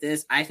do with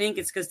this. I think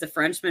it's because the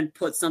Frenchman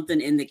put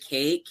something in the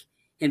cake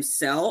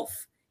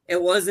himself.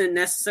 It wasn't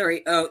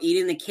necessary. Oh,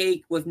 eating the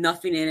cake with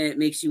nothing in it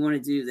makes you want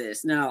to do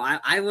this. No,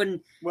 I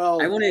wouldn't.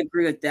 Well, I wouldn't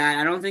agree with that.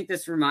 I don't think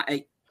this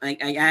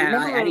Like I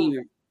didn't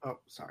even. Oh,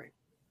 sorry.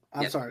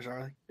 I'm sorry,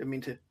 Charlie. Didn't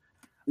mean to.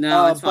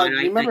 No, it's fine.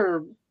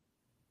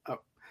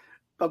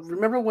 But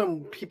remember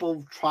when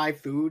people try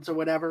foods or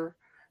whatever?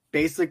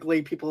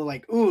 Basically, people are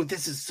like, "Ooh,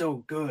 this is so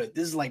good.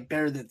 This is like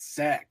better than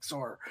sex,"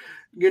 or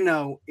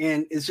and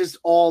it's just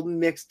all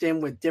mixed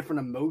in with different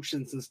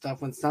emotions and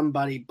stuff when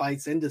somebody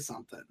bites into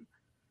something.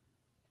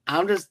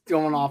 I'm just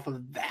going off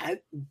of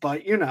that,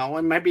 but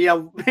and maybe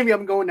I'm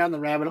going down the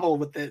rabbit hole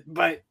with it,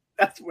 but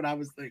that's what I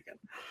was thinking.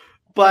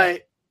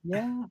 But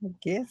yeah, I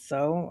guess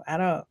so. I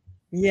don't.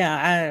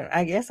 Yeah,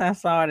 I guess I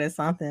saw it as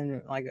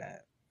something like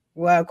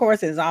well, of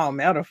course, it's all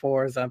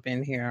metaphors up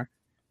in here.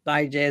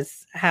 Like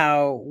just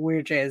how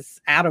we're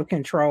just out of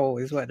control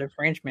is what the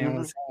Frenchman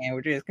was saying.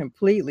 We're just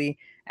completely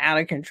out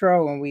of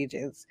control, and we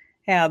just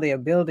have the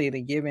ability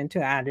to give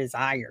into our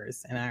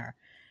desires and our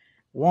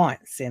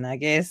wants. And I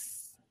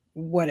guess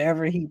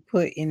whatever he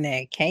put in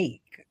that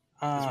cake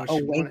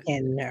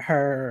awakened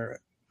her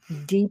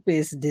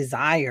deepest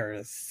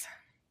desires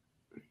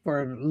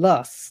for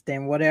lust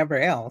and whatever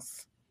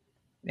else.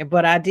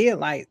 But I did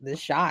like the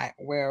shot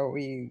where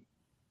we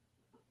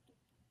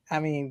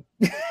got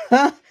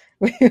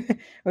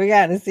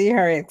to see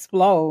her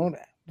explode,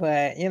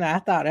 but I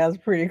thought that was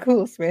pretty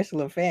cool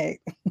special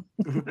effect.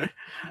 But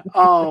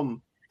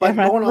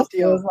going off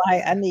the was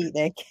like, I need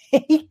that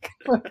cake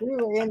when we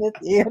were in the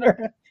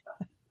theater.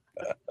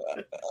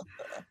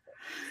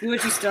 See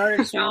what you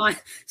started, Sean.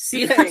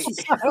 See what you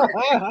started.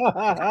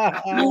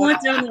 You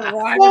went down the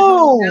ride.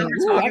 We're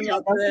talking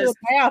about this.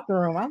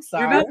 Bathroom. I'm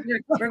sorry.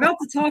 We're about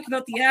to talk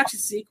about the action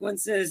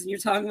sequences, and you're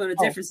talking about a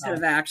different set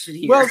of action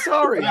here. Well,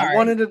 sorry. I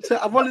wanted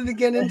to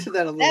get into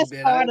that a little bit.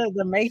 That's part of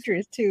the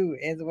Matrix too,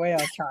 as well,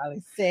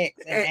 Charlie. Sex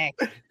and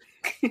action.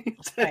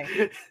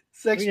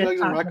 Sex,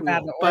 drugs, and rock and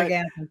roll. The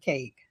orgasm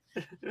cake.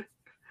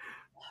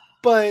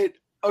 But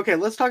okay,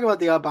 let's talk about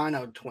the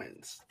albino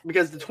twins,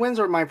 because the twins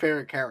are my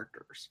favorite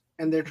characters,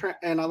 and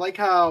and I like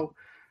how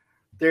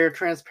they're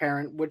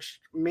transparent, which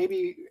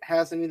maybe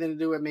has anything to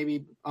do with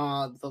maybe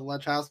the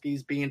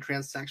Wachowskis being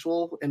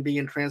transsexual and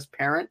being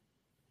transparent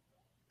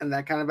and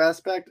that kind of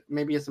aspect.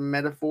 Maybe it's a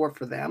metaphor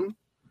for them.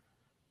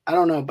 I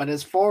don't know, but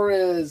as far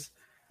as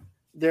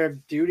their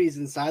duties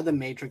inside the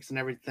Matrix and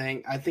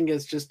everything, I think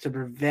it's just to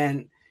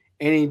prevent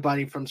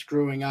anybody from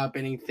screwing up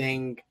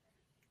anything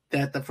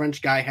that the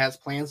French guy has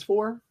plans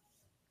for.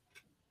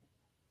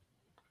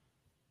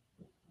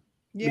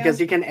 Yeah. Because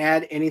he can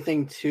add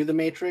anything to the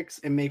Matrix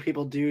and make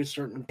people do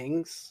certain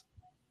things.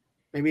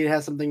 Maybe it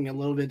has something a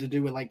little bit to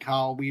do with like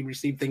how we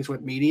receive things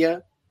with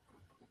media.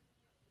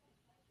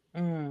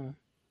 And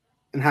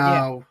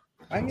how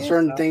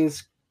certain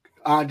things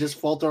just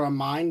falter our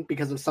mind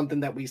because of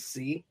something that we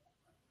see.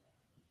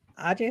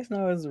 I just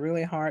know it's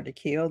really hard to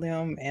kill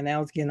them, and that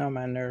was getting on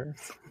my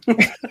nerves.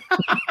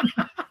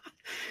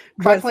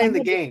 Try playing the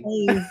game.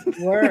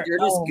 They're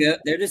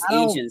just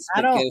agents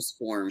in ghost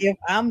form. If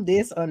I'm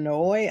this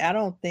annoyed, I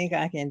don't think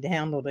I can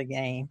handle the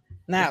game.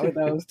 Not with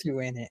those two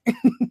in it.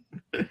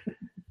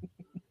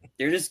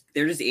 They're just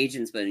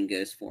agents, but in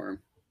ghost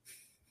form.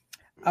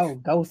 Oh,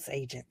 ghost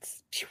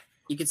agents.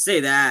 You could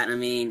say that. I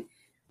mean,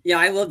 yeah,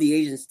 I love the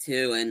agents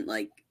too, and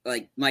like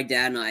my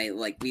dad and I,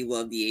 we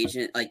love the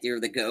agent. Like they were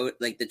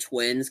the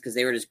twins, because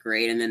they were just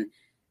great. And then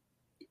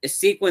a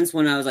sequence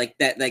when I was like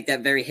that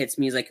very hits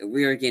me is like,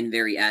 we are getting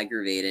very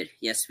aggravated.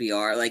 Yes, we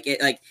are.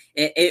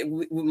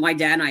 My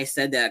dad and I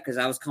said that because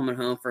I was coming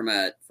home from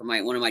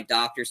one of my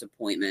doctor's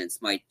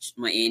appointments, my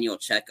annual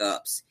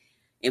checkups,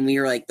 and we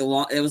were like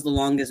it was the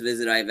longest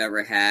visit I've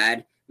ever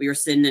had. We were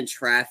sitting in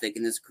traffic,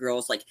 and this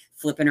girl's like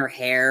flipping her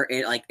hair,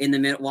 and like in the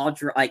middle while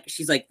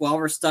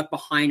we're stuck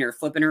behind her,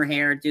 flipping her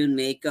hair, doing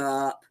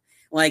makeup,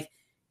 like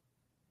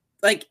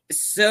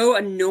so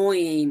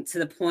annoying to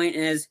the point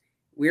is.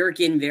 We're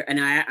getting very,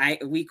 and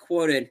we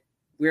quoted,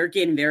 we're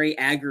getting very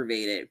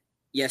aggravated.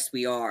 Yes,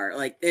 we are.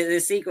 Like in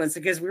the sequence,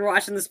 because we were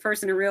watching this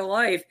person in real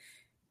life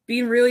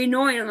being really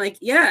annoying. I'm like,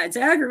 yeah, it's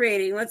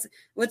aggravating. Let's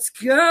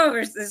go.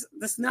 There's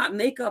this not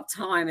makeup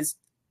time. It's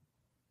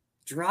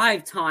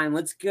drive time.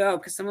 Let's go.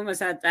 Because some of us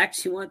had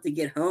actually want to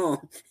get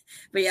home.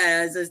 But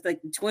yeah, it's just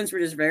like the twins were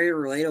just very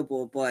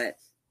relatable. But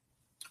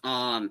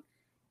and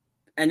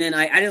then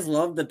I just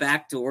love the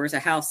back doors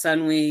of how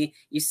suddenly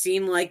you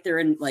seem like they're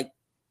in like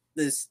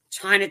this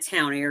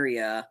Chinatown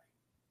area,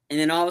 and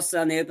then all of a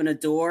sudden they open a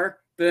door,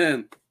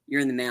 boom,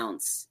 you're in the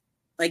mountains.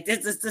 Like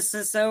this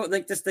is so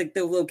like just like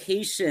the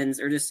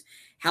locations or just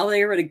how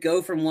they were to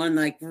go from one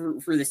like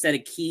for the set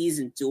of keys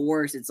and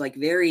doors. It's like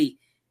it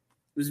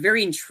was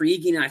very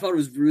intriguing. I thought it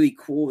was really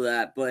cool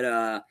that, but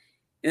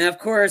and of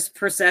course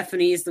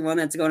Persephone is the one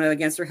that's going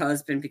against her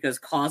husband because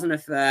cause and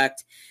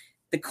effect.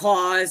 The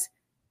cause,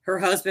 her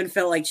husband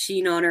felt like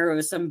cheating on her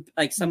with some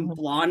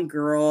blonde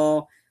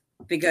girl.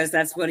 Because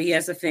that's what he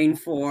has a thing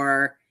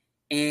for,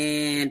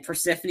 and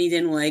Persephone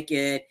didn't like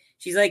it.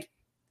 She's like,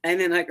 and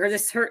then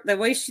the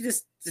way she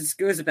just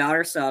goes about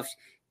herself.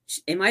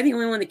 Am I the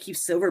only one that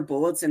keeps silver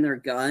bullets in their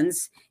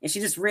guns? And she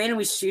just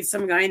randomly shoots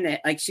some guy in the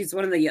shoots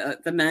one of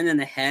the men in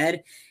the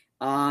head,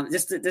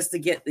 just to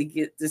get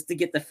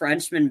the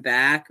Frenchman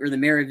back or the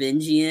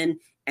Merovingian,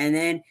 And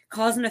then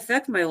cause and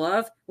effect, my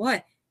love.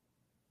 What?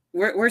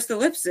 Where's the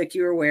lipstick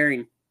you were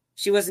wearing?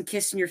 She wasn't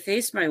kissing your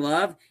face, my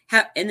love.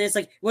 And then it's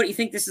like, what, do you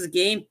think this is a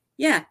game?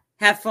 Yeah,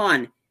 have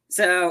fun.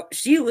 So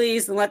she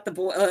leaves and let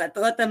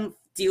them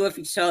deal with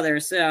each other.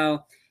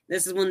 So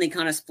this is when they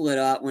kind of split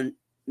up, when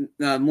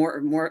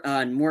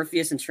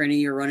Morpheus and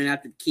Trinity are running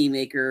after the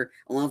Keymaker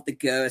along with the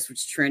Ghost,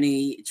 which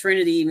Trinity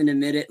even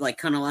admitted, like,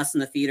 kind of lost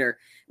in the theater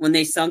when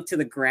they sunk to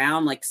the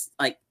ground, like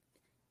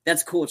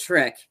that's a cool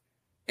trick.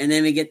 And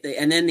then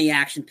then the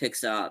action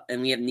picks up,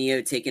 and we have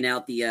Neo taking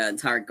out the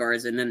entire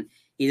guards, and then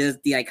he does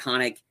the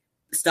iconic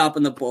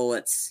stopping the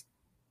bullets,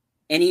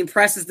 and he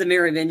impresses the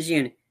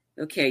Merovingian.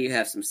 Okay, you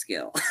have some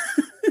skill.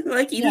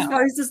 Like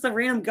he's just a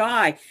random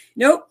guy.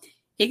 Nope,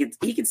 he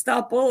could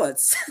stop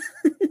bullets.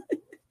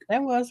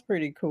 That was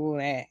pretty cool.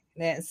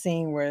 That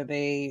scene where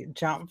they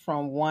jump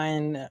from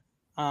one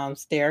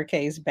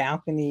staircase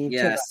balcony to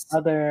the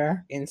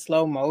other in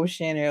slow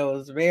motion. It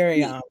was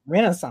very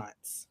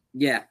Renaissance.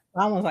 Yeah,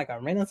 almost like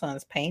a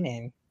Renaissance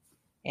painting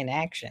in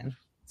action.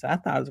 So I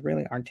thought it was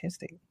really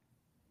artistic.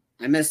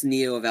 I miss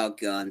Neo without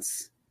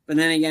guns, but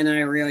then again,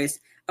 I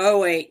realized, oh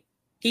wait,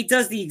 he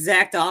does the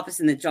exact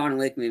opposite in the John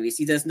Wick movies.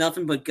 He does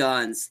nothing but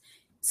guns.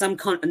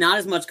 Not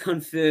as much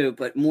kung fu,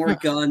 but more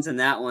guns in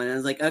that one. And I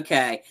was like,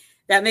 okay,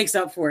 that makes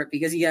up for it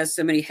because he has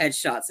so many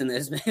headshots in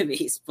those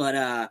movies.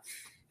 But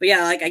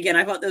yeah, like again,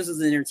 I thought this was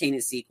an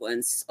entertaining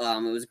sequence.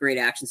 It was a great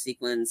action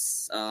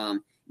sequence.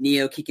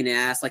 Neo kicking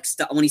ass, like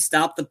when he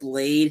stopped the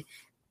blade,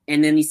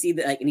 and then you see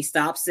that, like, and he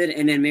stops it,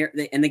 and then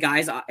and the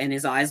guy's and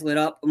his eyes lit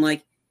up. I'm like,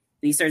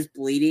 and he starts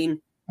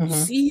bleeding. You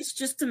see, he's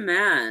just a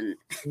man.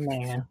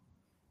 Man,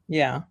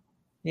 yeah.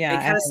 It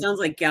kind of sounds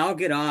like Gal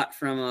Gadot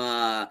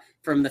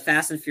from the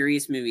Fast and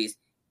Furious movies.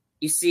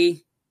 You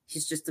see,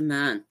 he's just a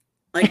man.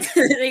 Like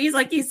he's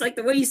like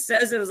the way he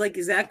says it was like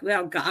exactly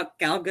how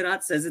Gal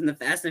Gadot says it in the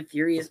Fast and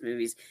Furious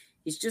movies.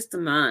 He's just a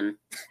man.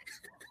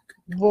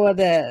 Boy,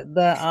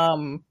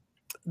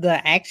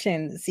 the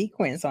action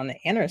sequence on the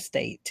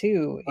interstate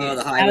too. Oh,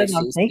 the highway.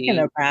 I'm thinking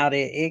about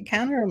it. It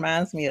kind of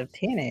reminds me of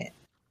Tenet,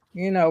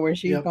 where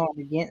she's going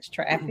against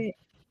traffic.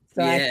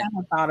 So I kind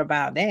of thought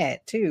about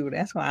that too.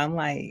 That's why I'm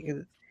like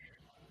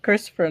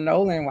Christopher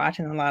Nolan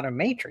watching a lot of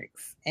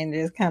Matrix and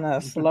just kind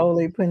of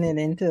slowly putting it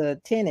into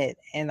Tenet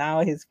and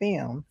all his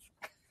films.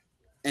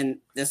 And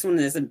this one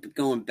isn't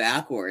going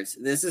backwards.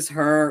 This is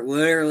her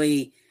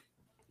literally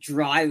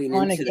driving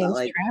into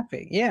the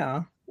traffic.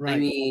 Yeah. Right. I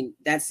mean,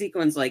 that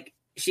sequence, like,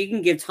 she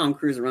can give Tom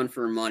Cruise a run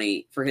for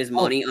his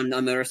money on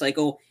a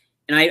motorcycle.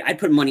 And I'd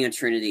put money on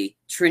Trinity.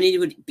 Trinity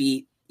would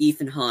beat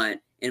Ethan Hunt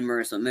in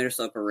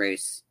motorcycle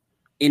race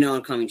in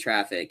oncoming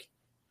traffic.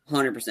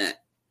 100%.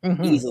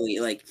 Easily.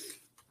 Like,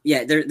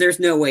 yeah, there's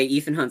no way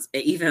Ethan Hunt's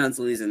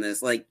losing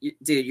this. Like,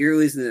 dude, you're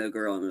losing to a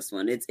girl in this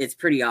one. It's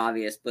pretty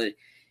obvious. But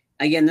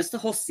again, this the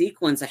whole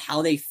sequence of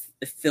how they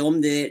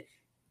filmed it.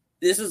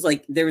 This was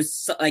like there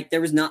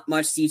was not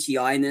much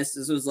CGI in this.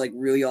 This was like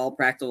really all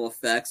practical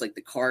effects, like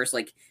the cars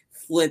like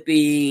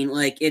flipping.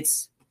 Like it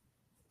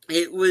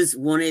was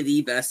one of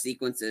the best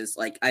sequences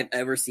like I've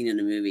ever seen in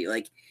a movie.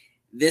 Like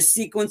this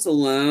sequence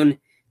alone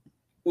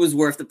was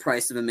worth the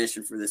price of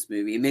admission for this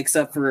movie. It makes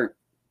up for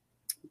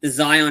the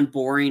Zion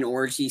boring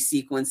orgy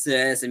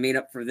sequences. It made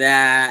up for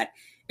that.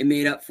 It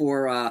made up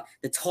for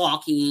the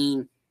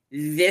talking.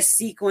 This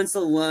sequence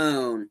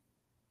alone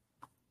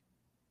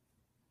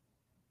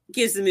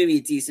gives the movie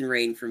a decent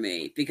rating for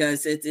me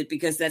because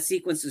because that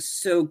sequence is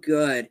so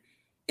good,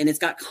 and it's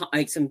got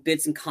like some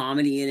bits and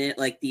comedy in it,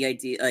 like the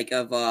idea like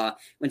of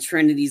when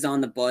Trinity's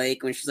on the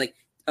bike when she's like,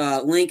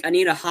 Link, I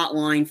need a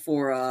hotline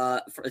for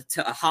a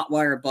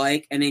hotwire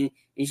bike, and then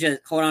she says,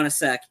 hold on a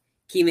sec.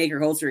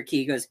 Keymaker holds her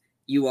key, goes,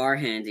 you are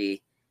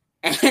handy,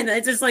 and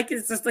it's just like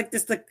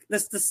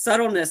the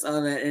subtleness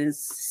of it, and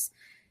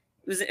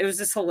it was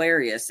just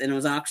hilarious, and it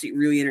was actually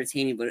really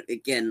entertaining. But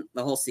again,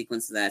 the whole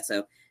sequence of that.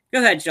 So go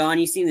ahead, John.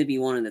 You seem to be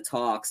wanting to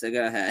talk, so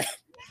go ahead.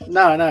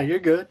 No, you're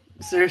good.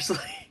 Seriously.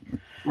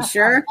 You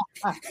sure?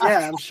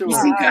 Yeah, I'm sure. You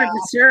seem kind of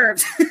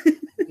disturbed.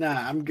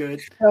 Nah, I'm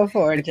good. Go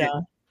for it,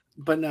 John.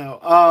 But no,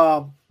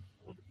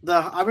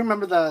 I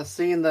remember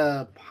seeing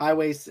the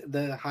highway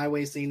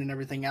scene and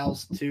everything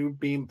else too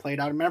being played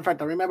out. As a matter of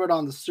fact, I remember it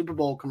on the Super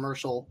Bowl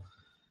commercial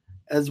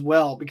as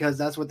well, because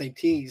that's what they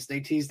teased.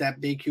 They teased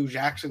that big, huge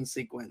action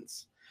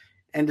sequence.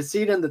 And to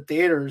see it in the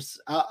theaters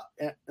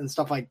and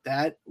stuff like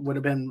that would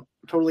have been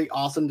totally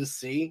awesome to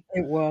see.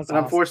 It was.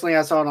 But unfortunately,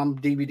 I saw it on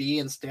DVD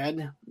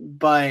instead.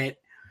 But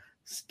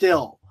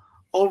still,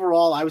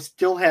 overall, I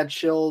still had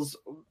chills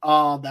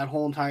that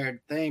whole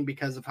entire thing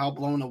because of how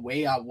blown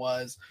away I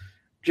was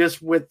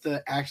just with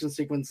the action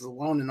sequences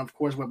alone. And, of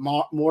course, with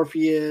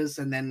Morpheus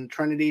and then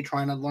Trinity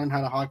trying to learn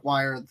how to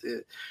hotwire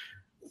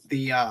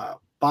the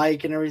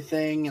bike and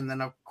everything. And then,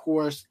 of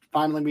course,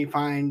 finally we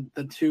find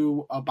the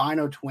two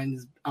albino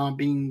twins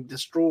being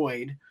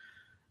destroyed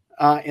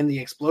in the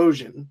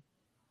explosion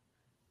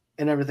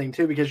and everything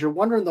too, because you're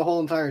wondering the whole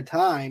entire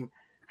time,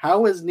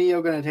 how is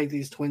Neo going to take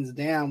these twins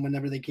down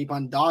whenever they keep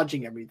on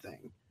dodging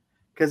everything?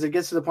 Because it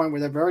gets to the point where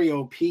they're very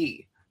OP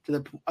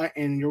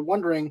and you're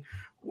wondering,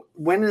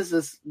 when are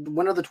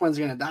the twins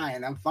going to die?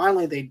 And then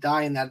finally they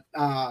die in that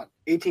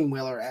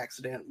 18-wheeler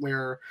accident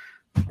where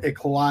it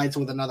collides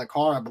with another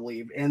car, I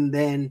believe. And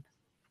then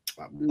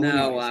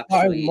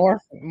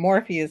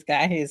Morpheus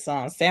got his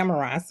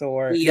samurai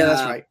sword. Yeah,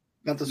 that's right.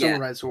 Got the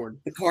samurai sword.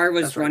 The car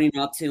was running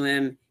up to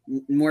him.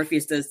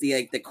 Morpheus does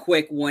the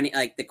quick one,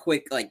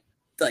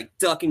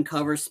 duck and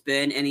cover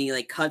spin, and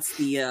he cuts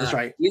the that's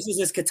right. Uses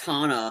his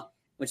katana,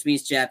 which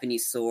means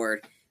Japanese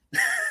sword.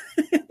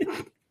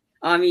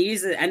 He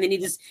uses it, and then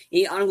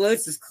he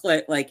unloads his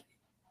clip.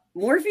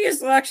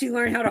 Morpheus will actually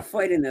learn how to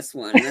fight in this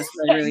one. That's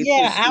what I really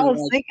I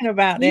was thinking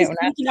about that when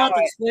I saw out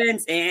the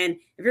twins. And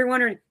if you're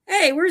wondering,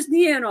 hey, where's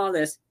Nia and all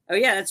this? Oh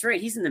yeah, that's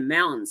right. He's in the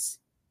mountains.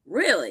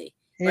 Really?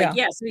 So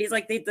he's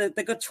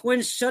the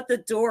twins shut the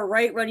door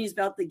right when he's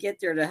about to get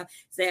there to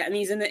say, and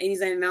he's in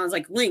the mountains.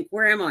 Like, Link,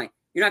 where am I?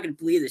 You're not going to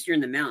believe this. You're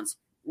in the mountains.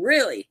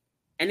 Really?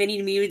 And then he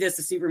immediately does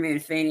the Superman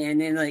feint, and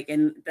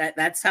then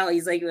that's how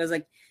he's it was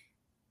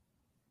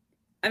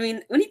I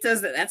mean, when he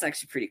does that, that's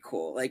actually pretty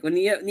cool. When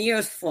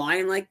Neo's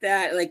flying like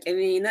that,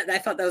 I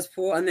thought that was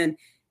cool. And then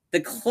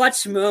the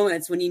clutch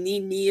moments when you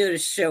need Neo to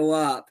show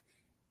up,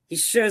 he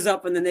shows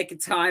up in the nick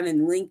of time,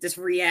 and Link just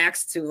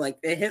reacts to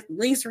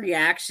Link's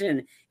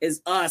reaction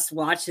is us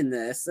watching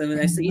this. So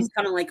he's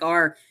kind of like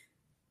our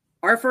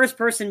first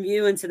person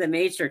view into the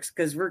Matrix,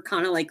 because we're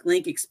kind of like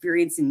Link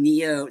experiencing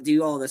Neo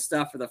do all this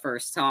stuff for the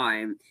first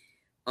time.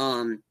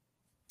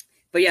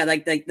 But yeah,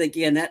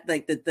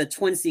 the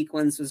twin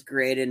sequence was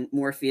great, and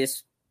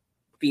Morpheus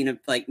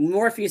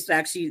Morpheus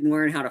actually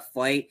learned how to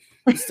fight.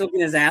 He's still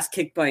getting his ass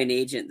kicked by an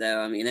agent, though.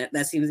 I mean,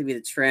 that seems to be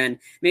the trend.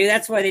 Maybe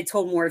that's why they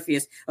told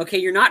Morpheus, okay,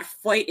 you're not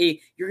fighting.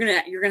 You're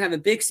gonna have a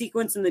big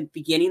sequence in the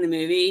beginning of the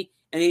movie,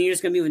 and then you're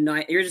just gonna be with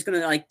you're just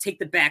gonna take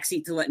the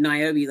backseat to let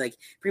Niobe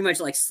pretty much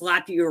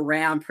slap you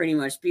around, pretty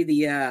much be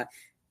the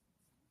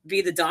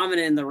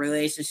dominant in the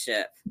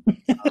relationship.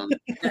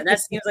 That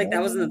seems like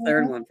that was in the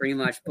third one, pretty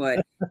much.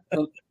 But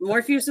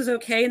Morpheus is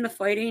okay in the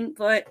fighting,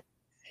 but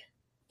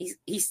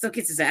he still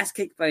gets his ass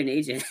kicked by an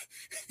agent.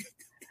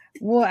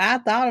 Well, I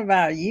thought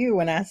about you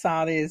when I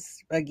saw this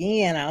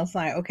again. I was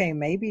like, okay,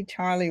 maybe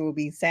Charlie will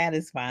be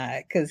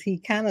satisfied, because he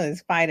kind of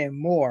is fighting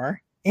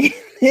more in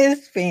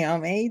this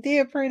film, and he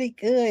did pretty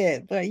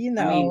good. But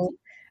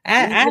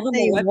I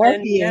think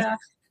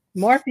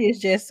Morpheus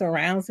just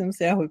surrounds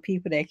himself with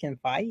people that can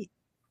fight.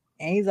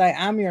 And he's like,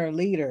 I'm your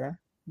leader.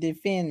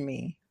 Defend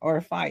me or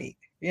fight,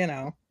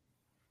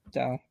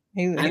 So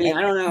I don't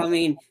know. I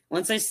mean,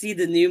 once I see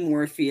the new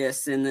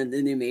Morpheus in the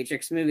new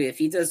Matrix movie, if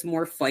he does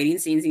more fighting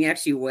scenes, he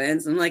actually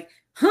wins. I'm like,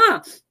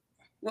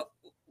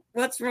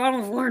 what's wrong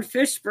with Lawrence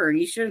Fishburne?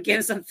 You should have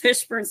given some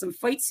Fishburne some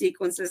fight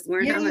sequences.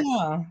 Learn how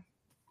much.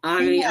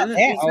 I mean,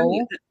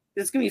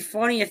 it's gonna be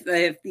funny if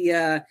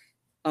the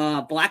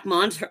Black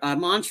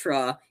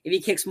Mantra, if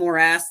he kicks more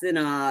ass than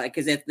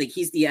because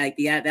he's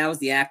that was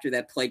the actor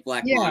that played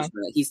Black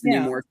Mantra. He's the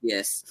new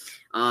Morpheus.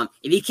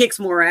 If he kicks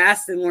more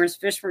ass than Lawrence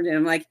Fishburne, then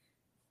I'm like,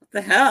 what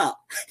the hell?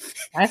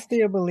 I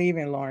still believe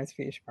in Lawrence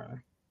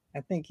Fishburne. I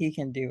think he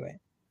can do it.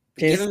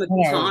 Give him a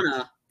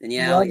katana,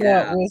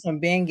 then with some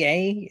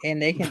Bengay,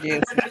 and they can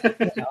just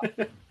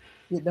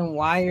get them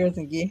wires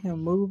and get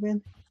him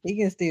moving. He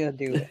can still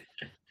do it.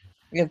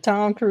 If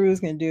Tom Cruise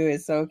can do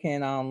it, so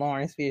can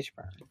Lawrence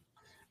Fishburne.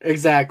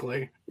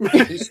 Exactly.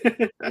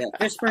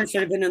 Fishburne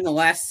should have been in The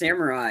Last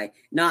Samurai,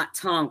 not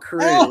Tom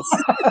Cruise.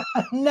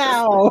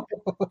 No.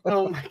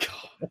 Oh my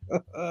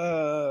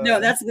god. No,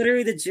 that's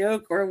literally the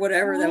joke or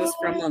whatever that was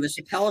from the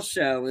Chappelle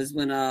Show. Was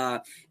when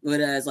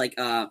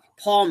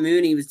Paul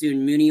Mooney was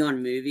doing Mooney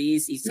on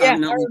Movies. He's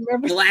talking about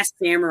The Last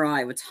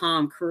Samurai with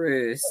Tom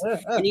Cruise,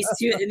 and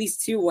these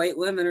two white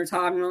women are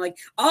talking. I'm like,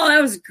 oh, that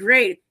was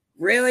great.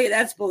 Really,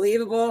 that's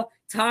believable.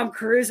 Tom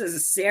Cruise as a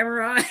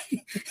samurai.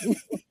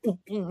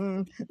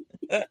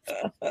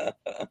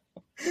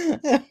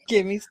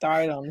 Get me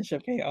started on the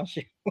Chappelle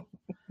Show.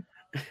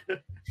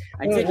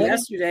 I did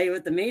yesterday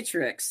with The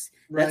Matrix.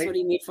 That's what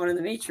he made fun of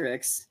The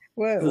Matrix.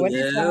 What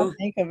did y'all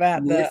think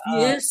about the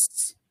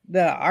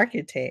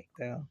architect,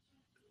 though?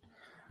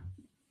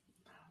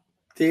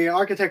 The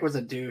architect was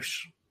a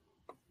douche.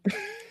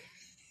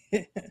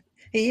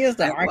 He is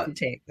the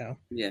architect, though.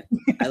 Yeah,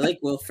 I like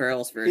Will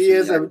Ferrell's version. He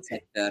is the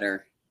architect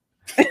better.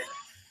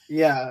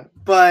 Yeah,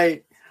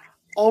 but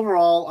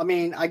overall, I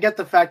mean, I get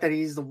the fact that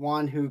he's the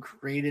one who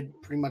created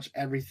pretty much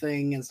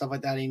everything and stuff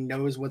like that. He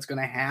knows what's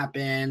going to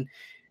happen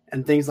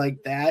and things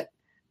like that.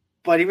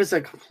 But he was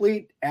a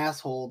complete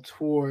asshole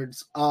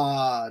towards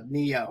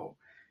Neo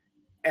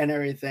and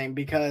everything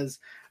because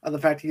of the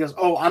fact he goes,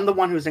 oh, I'm the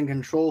one who's in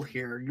control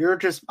here. You're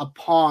just a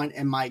pawn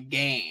in my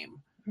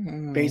game,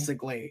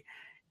 basically.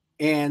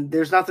 And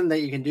there's nothing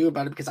that you can do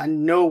about it because I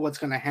know what's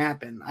going to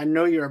happen. I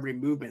know your every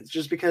movement.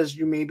 Just because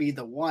you may be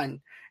the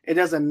one, it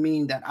doesn't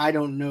mean that I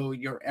don't know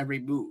your every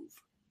move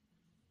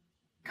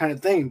kind of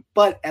thing.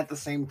 But at the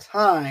same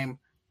time,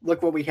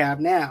 look what we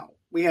have now.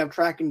 We have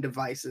tracking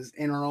devices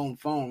in our own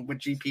phone with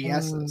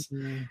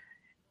GPSs.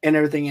 and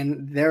everything,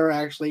 and they're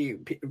actually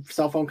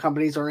cell phone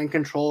companies are in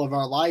control of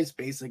our lives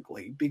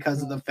basically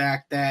because of the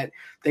fact that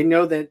they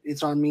know that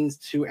it's our means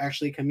to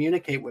actually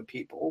communicate with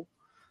people.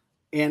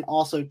 And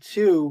also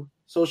too,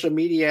 social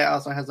media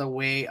also has a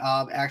way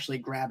of actually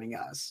grabbing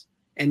us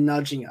and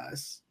nudging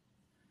us,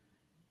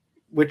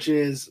 which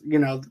is,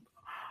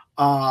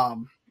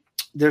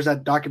 there's a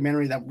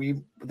documentary that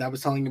I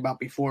was telling you about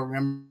before,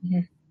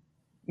 remember?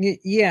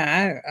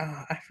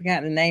 Yeah, I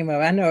forgot the name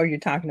of it. I know what you're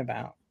talking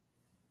about.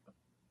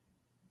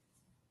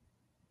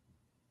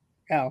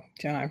 Oh,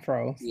 John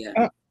froze.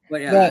 Yeah.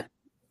 But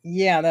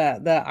yeah,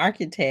 the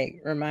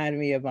architect reminded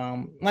me of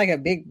like a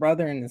big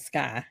brother in the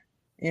sky.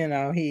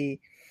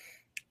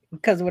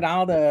 Because with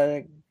all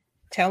the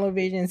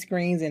television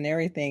screens and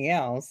everything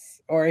else,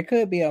 or it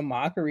could be a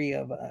mockery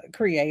of a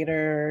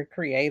creation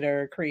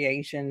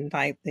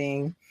type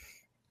thing.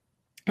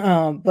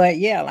 But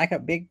yeah, like a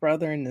big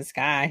brother in the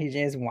sky, he's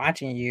just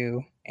watching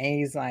you, and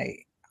he's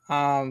like,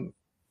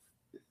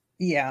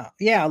 yeah,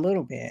 a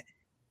little bit.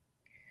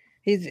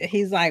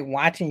 He's like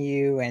watching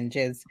you and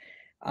just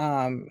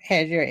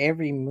has your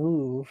every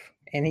move,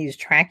 and he's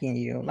tracking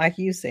you, like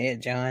you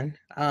said, John.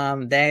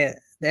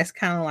 That's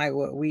kind of like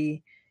what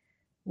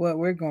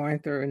we're going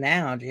through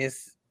now.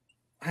 Just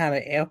how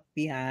the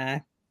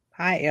FBI,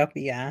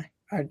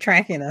 are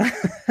tracking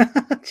us,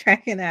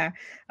 tracking our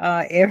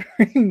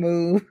every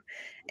move,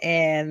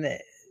 and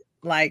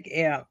like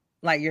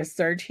your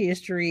search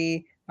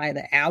history, like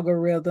the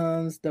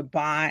algorithms, the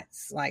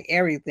bots, like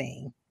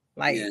everything,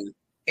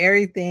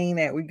 everything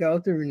that we go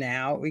through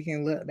now. We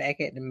can look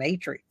back at the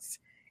Matrix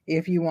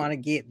if you want to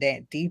get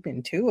that deep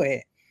into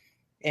it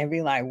and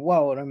be like,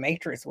 whoa, the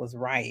Matrix was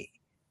right.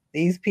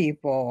 These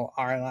people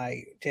are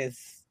like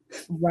just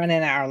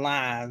running our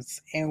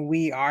lives and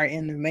we are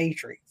in the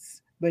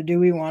Matrix. But do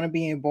we want to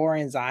be in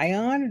boring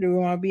Zion or do we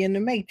want to be in the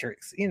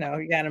Matrix? You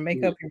got to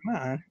make up your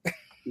mind.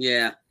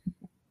 Yeah.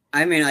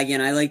 I mean,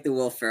 again, I like the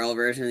Will Ferrell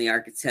version of The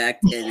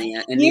Architect.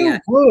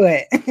 And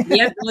would.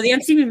 The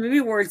MTV Movie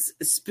Awards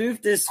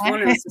spoofed this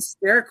one. It was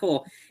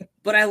hysterical.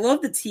 But I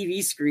love the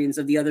TV screens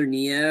of the other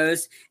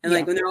Neos. And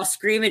like when they're all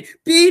screaming,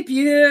 beep,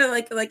 yeah,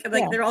 like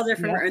they're all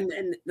different.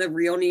 And the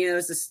real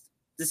Neos just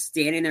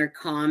standing there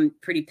calm,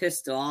 pretty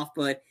pissed off.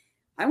 But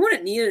I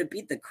wanted Neo to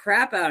beat the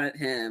crap out of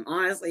him.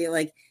 Honestly,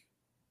 like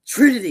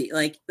Trinity,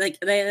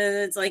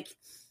 it's like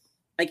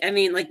I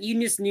mean, like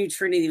you just knew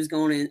Trinity was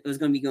going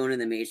to be going in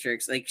the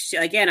Matrix. Like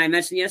again, I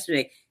mentioned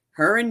yesterday,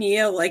 her and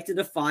Neo like to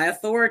defy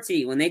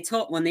authority. When they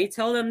tell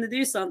them to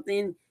do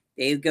something,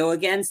 they go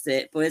against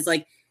it. But it's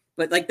like,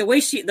 the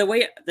way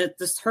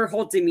just her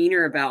whole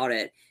demeanor about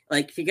it,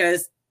 like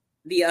because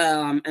the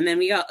and then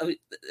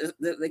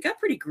they got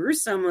pretty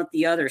gruesome with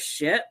the other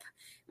ship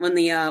when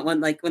the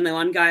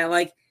one guy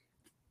like.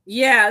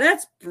 Yeah,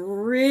 that's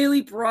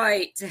really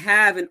bright to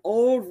have an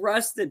old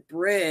rusted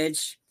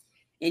bridge,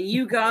 and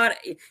you got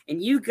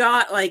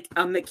like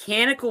a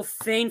mechanical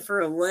thing for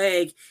a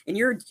leg, and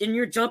you're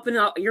jumping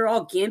up, you're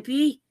all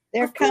gimpy.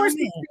 Of course,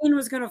 the thing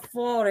was gonna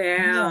fall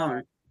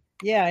down.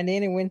 Yeah, and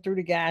then it went through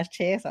the guy's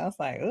chest. I was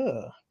like,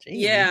 oh,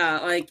 geez.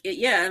 Yeah,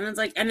 and it's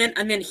like, and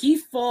then he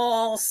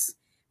falls,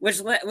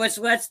 which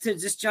lets to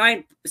this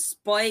giant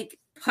spike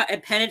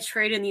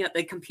penetrating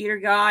the computer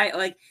guy.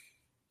 Like,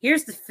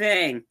 here's the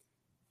thing.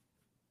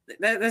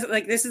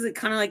 This is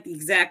kind of like the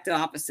exact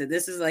opposite.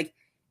 This is like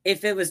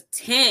if it was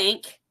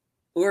Tank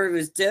or it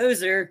was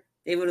Dozer,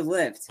 they would have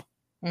lived.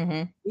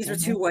 Mm-hmm. These were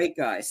two white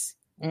guys.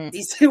 Mm-hmm.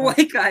 These two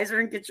white guys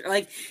are in control.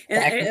 Like,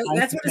 and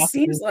that's what it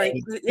seems like.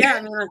 Yeah,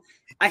 I mean,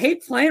 I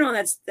hate playing on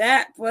that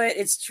stat, but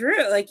it's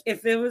true. Like,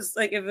 if it was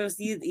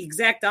the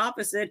exact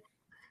opposite,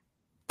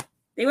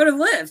 they would have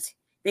lived.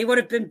 They would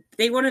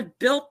have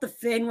built the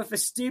thing with a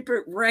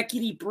stupid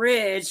rickety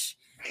bridge.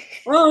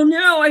 Oh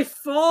no, I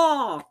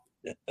fall.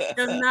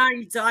 Doesn't matter,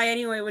 you die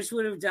anyway, which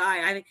would have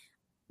died. I mean,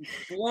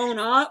 blown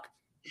up,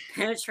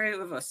 penetrate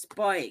with a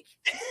spike.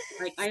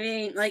 Like, I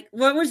mean, like,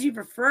 what would you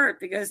prefer?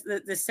 Because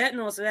the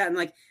Sentinels are that, and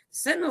like, the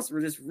Sentinels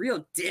were just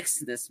real dicks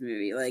in this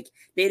movie. Like,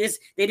 they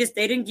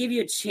didn't give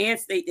you a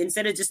chance. They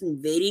instead of just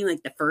invading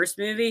like the first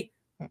movie,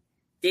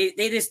 they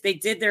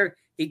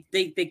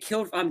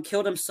killed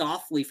him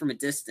softly from a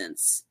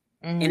distance,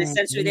 and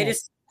essentially they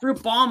just threw a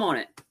bomb on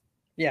it.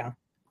 Yeah.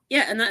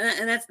 Yeah, and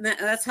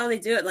that's how they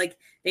do it. Like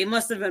they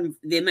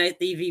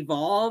they've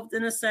evolved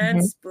in a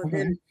sense, but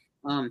then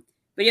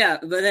you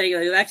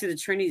go back to the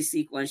Trinity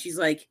sequence. She's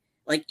like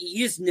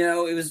you just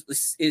know it was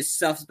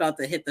stuff's about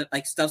to hit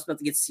stuff's about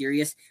to get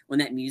serious when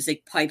that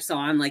music pipes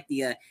on, like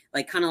the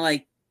kind of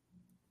like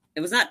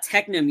it was not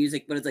techno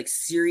music, but it's like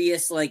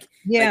serious, like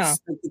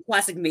the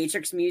classic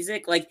Matrix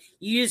music. Like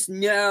you just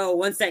know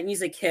once that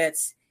music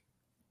hits,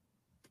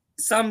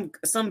 some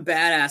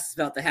badass is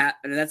about to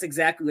happen, and that's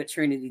exactly what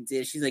Trinity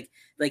did. She's like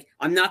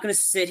I'm not gonna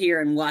sit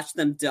here and watch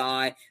them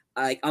die.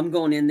 Like I'm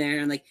going in there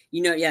and like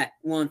in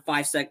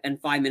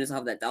 5 minutes I'll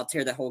have that. I'll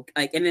tear the whole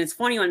and then it's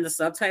funny on the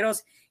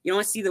subtitles you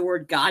don't see the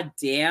word "God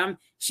damn."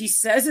 She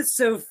says it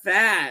so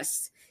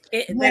fast.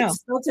 That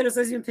subtitles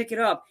doesn't even pick it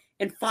up.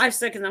 In 5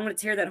 seconds, I'm gonna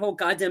tear that whole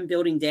goddamn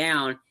building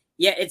down.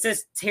 Yeah, it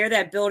says tear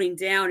that building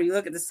down. And you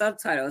look at the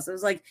subtitles. I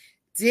was like,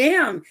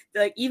 damn,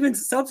 like even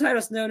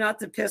subtitles know not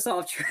to piss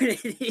off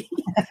Trinity.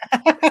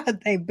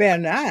 They better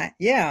not.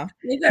 Yeah.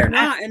 They better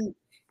not. And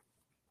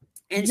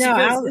she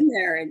goes in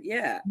there and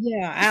yeah.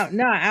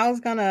 I was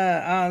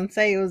gonna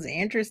say it was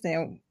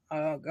interesting,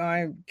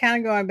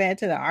 going back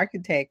to the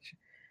architecture,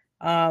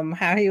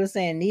 how he was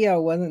saying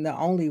Neo wasn't the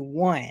only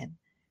one.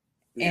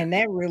 Yeah. And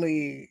that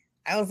really,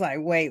 I was like,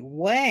 wait,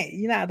 what?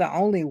 You're not the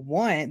only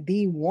one,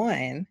 the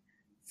one.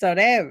 So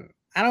that,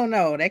 I don't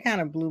know, that kind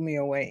of blew me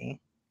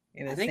away.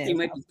 I think they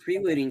might be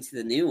preluding to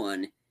the new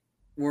one,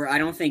 where I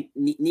don't think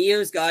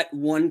Neo's got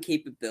one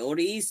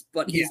capabilities,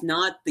 but he's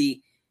not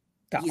the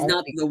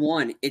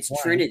one. It's one.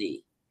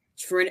 Trinity.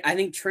 I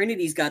think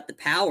Trinity's got the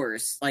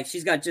powers. Like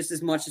she's got just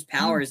as much as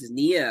powers as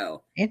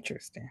Neo.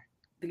 Interesting.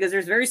 Because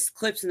there's various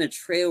clips in the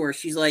trailer where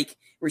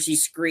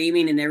she's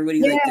screaming and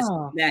everybody like just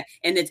that,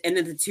 and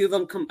then the two of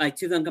them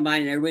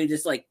combine and everybody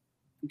just like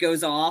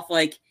goes off.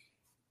 Like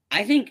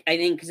I think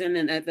because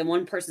then the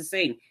one person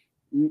saying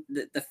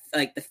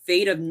the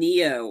fate of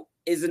Neo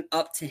isn't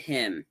up to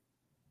him,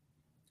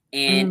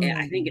 and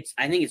I think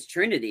it's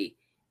Trinity.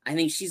 I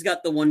think she's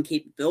got the one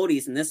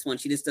capabilities in this one.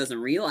 She just doesn't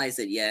realize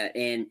it yet,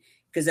 and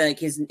because like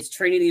his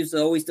Trinity was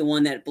always the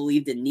one that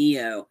believed in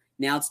Neo.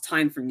 Now it's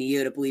time for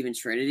Neo to believe in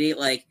Trinity.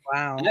 Like,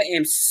 wow. I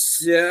am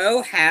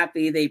so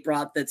happy they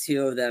brought the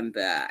two of them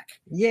back.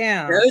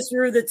 Yeah. Those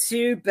were the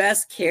two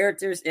best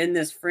characters in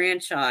this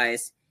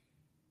franchise.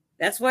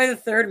 That's why the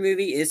third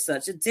movie is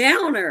such a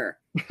downer.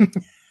 It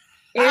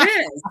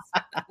is.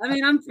 I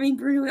mean, I'm being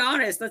brutally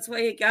honest. That's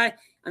why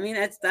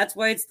that's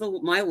why it's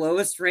my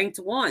lowest ranked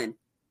one.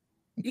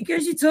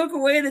 Because you took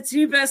away the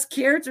two best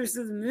characters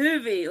of the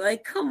movie.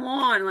 Like, come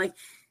on. Like,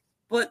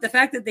 but the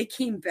fact that they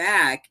came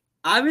back,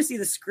 obviously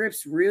the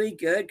script's really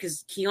good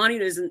because Keanu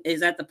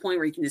is at the point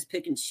where he can just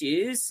pick and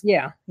choose.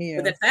 Yeah.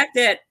 But the fact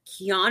that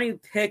Keanu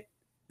picked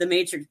the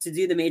Matrix to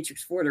do the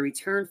Matrix 4, the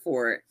return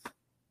for it,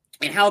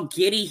 and how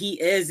giddy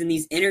he is in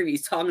these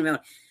interviews talking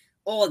about,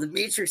 oh, the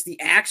Matrix, the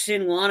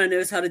action, Lana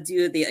knows how to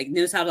do it. They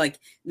knows how to like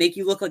make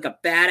you look like a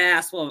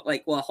badass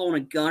while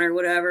holding a gun or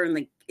whatever. And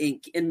like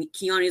and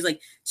Keanu's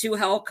like two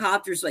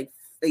helicopters like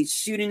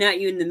shooting at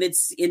you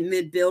in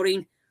mid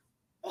building.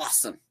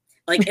 Awesome.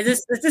 Like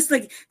it's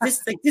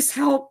just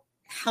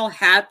how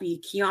happy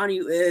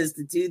Keanu is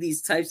to do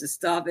these types of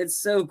stuff. It's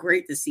so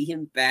great to see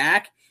him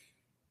back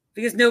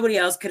because nobody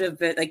else could have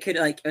been.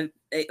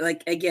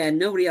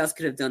 Nobody else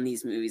could have done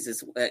these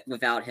movies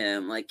without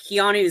him. Like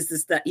Keanu is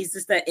he's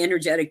just that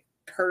energetic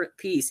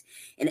piece,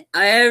 and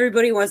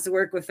everybody wants to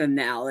work with him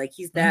now. Like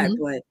he's that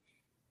good.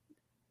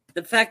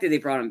 The fact that they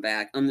brought him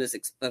back, I'm just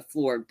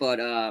floored. But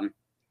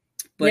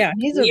yeah,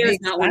 he's a big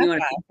sci-fi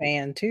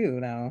fan too,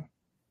 though.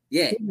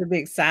 Yeah, he's a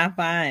big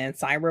sci-fi and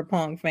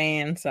cyberpunk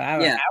fan, so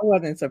I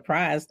wasn't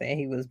surprised that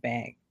he was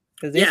back.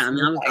 I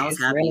was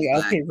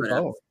happy.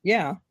 Really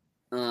yeah.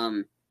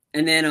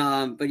 And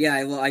then, but yeah,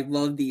 I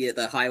love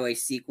the highway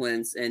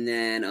sequence, and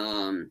then,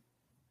 and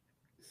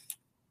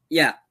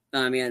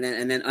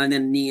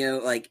then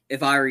Neo. Like,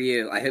 if I were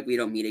you, I hope we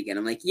don't meet again.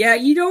 I'm like, yeah,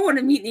 you don't want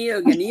to meet Neo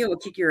again. Neo will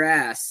kick your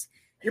ass.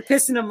 You're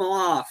pissing him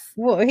off.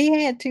 Well,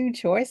 he had two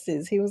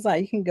choices. He was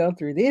like, you can go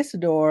through this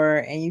door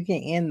and you can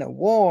end the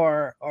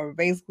war, or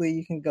basically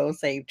you can go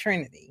save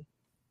Trinity.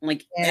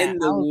 Like, end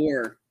the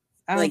war.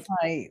 I was like,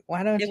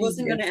 why don't you? It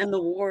wasn't going to end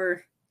the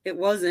war. It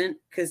wasn't,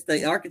 because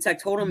the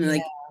architect told him,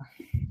 like,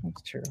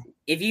 that's true.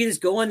 If you just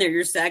go in there,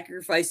 you're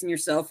sacrificing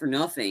yourself for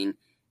nothing.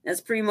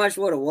 That's pretty much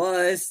what it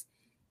was.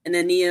 And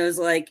then Neo's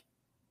like,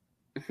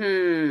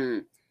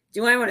 do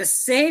I want to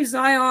save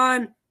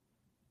Zion?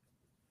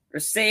 Or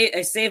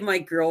save my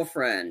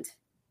girlfriend?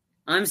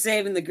 I'm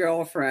saving the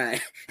girlfriend.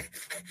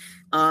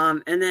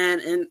 And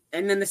then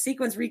the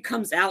sequence where he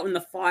comes out in the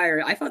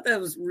fire. I thought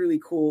that was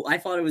really cool. I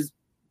thought it was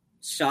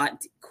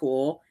shot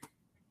cool.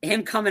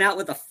 Him coming out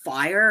with a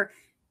fire,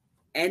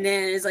 and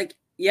then it's like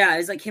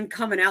him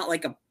coming out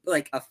like a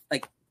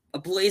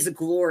blaze of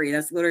glory.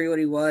 That's literally what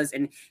he was,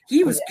 and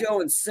he was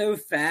going so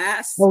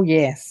fast. Oh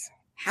yes.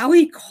 How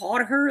he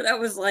caught her? That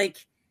was like,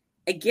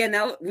 again,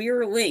 we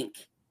were Link.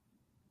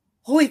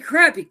 Holy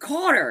crap, he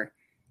caught her.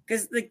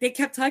 Because like they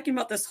kept talking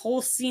about this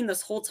whole scene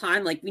this whole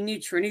time. Like we knew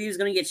Trinity was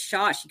going to get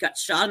shot. She got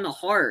shot in the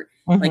heart,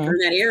 like in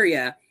that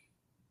area.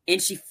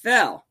 And she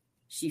fell.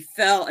 They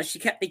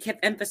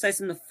kept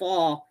emphasizing the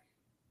fall.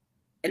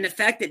 And the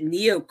fact that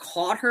Neo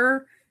caught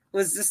her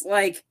was just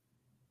like,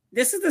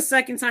 this is the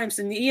second time.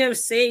 So Neo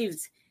saved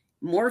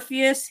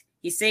Morpheus.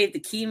 He saved the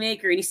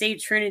Keymaker, and he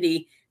saved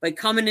Trinity by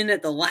coming in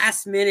at the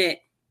last minute,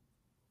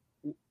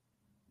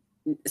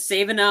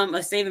 saving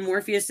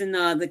Morpheus and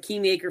the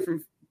Keymaker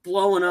from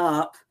blowing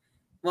up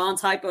while on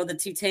top of the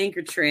two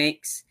tanker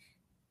tanks,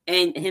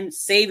 and him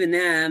saving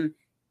them,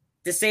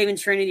 to saving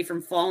Trinity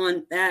from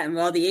falling that, and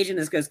while the agent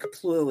just goes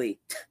completely.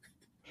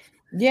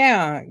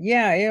 Yeah,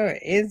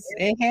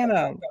 it had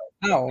a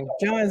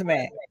John's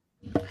back.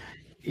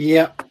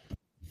 Yep.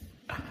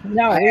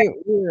 No,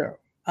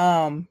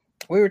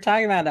 we were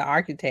talking about the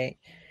architect,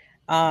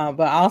 but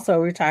also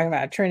we were talking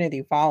about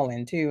Trinity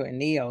falling too, and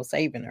Neo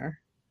saving her.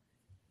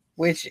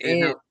 which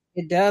it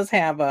does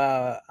have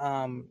a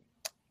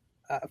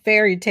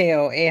fairy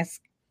tale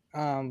esque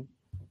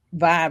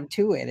vibe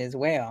to it as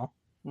well.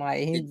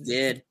 Like he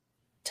did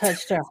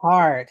touched her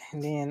heart,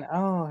 and then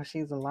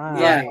she's alive.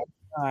 Yeah,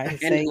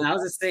 and I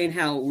was just saying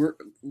how we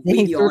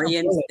the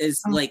audience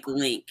is like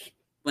Link.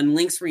 When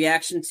Link's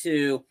reaction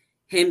to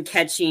him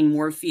catching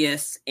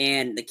Morpheus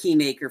and the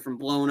Keymaker from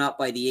blown up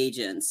by the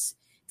agents,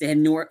 to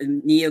him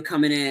Neo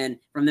coming in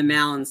from the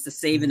mountains to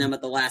saving them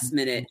at the last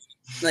minute,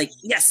 like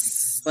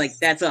yes, like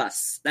that's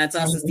us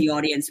as the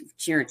audience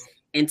cheering,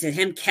 and to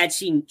him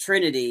catching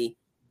Trinity,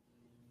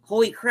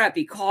 holy crap,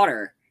 he caught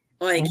her,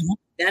 like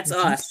that's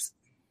us.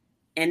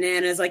 And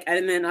then I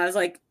was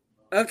like,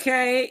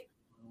 okay,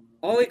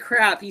 holy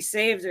crap, he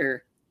saved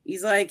her.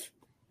 He's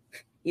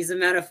a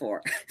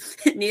metaphor.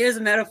 Neo's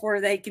a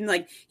metaphor that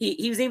can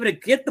he was able to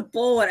get the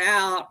bullet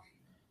out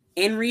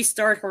and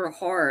restart her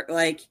heart.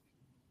 Like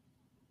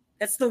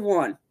that's the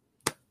one.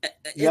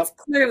 It's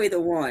clearly the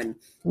one.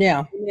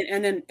 Yeah.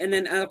 And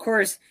then of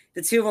course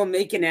the two of them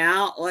making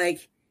out.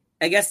 Like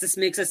I guess this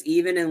makes us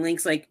even. And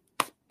Link's like,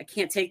 I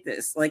can't take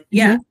this. Like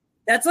yeah,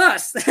 that's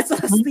us. That's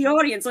us, the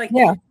audience. Like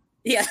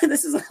yeah,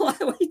 this is a lot,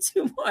 way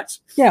too much.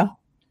 Yeah.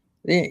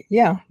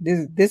 Yeah,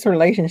 this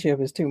relationship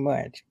is too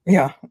much.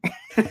 Yeah.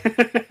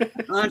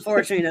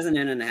 Unfortunately, it doesn't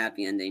end in a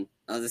happy ending.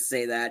 I'll just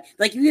say that.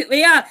 Like,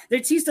 yeah, they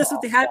teased us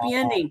with the happy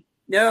ending.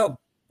 No.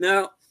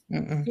 Do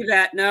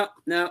that. No.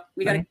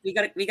 We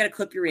gotta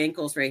clip your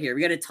ankles right here.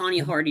 We gotta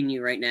Tanya Harding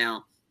you right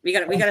now. We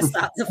gotta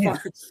stop the fun.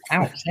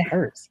 Ouch, that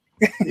hurts.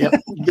 Yep,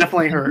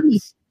 definitely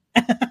hurts.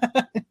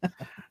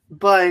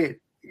 But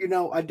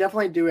I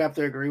definitely do have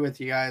to agree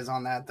with you guys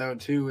on that though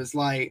too. It's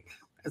like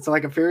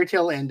a fairy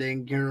tale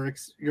ending.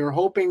 You're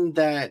hoping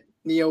that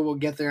Neo will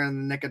get there in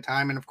the nick of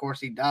time, and of course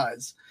he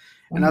does.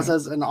 And us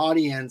as an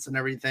audience and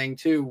everything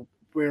too,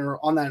 we're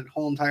on that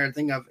whole entire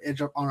thing of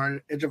on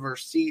our edge of our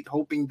seat,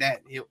 hoping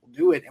that he'll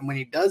do it. And when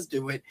he does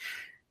do it,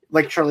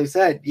 like Shirley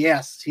said,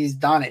 yes, he's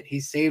done it. He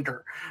saved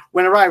her.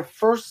 Whenever I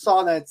first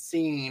saw that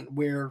scene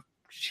where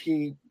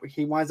he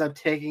winds up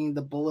taking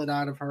the bullet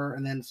out of her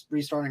and then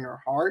restarting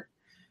her heart,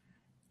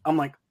 I'm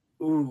like,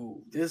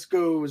 ooh, this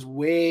goes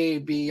way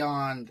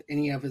beyond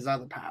any of his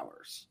other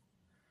powers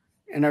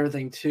and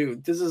everything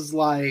too. This is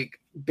like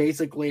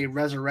basically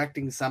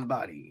resurrecting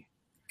somebody.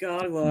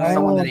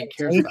 Someone that he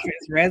cares about.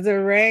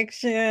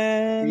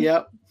 Resurrection.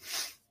 Yep.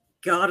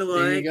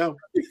 There you go.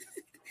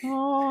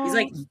 He's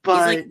like, you've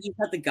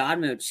got the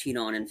God mode cheat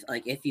on, and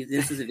like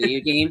this is a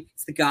video game,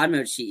 it's the God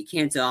mode cheat. You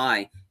can't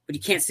die, but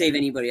you can't save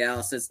anybody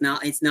else. It's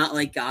not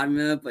like God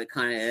mode, but it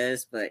kind of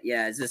is. But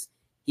yeah, it's just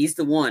he's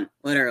the one,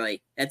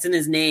 literally. That's in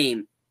his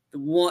name.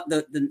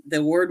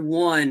 The word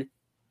one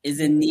is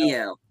in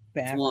Neo.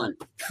 It's one.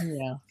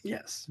 Yeah.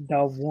 Yes.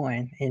 The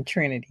one in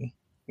Trinity.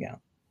 Yeah.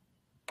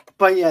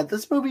 But yeah,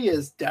 this movie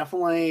is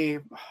definitely,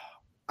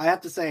 I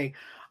have to say,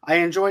 I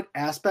enjoyed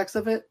aspects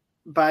of it,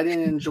 but I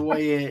didn't enjoy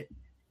it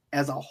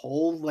as a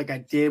whole like I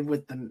did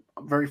with the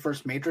very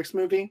first Matrix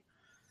movie.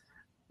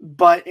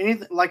 But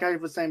anything, like I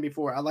was saying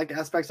before, I liked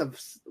aspects of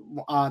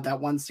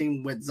that one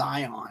scene with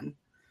Zion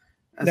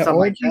and stuff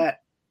like that.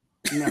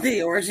 No.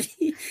 The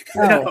orgy.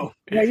 No,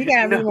 you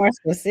gotta be more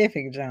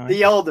specific, John.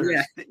 The elders.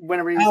 Yeah.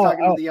 Whenever he was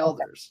talking to the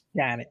elders.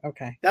 Got it.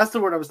 Okay. That's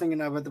the word I was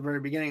thinking of at the very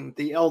beginning.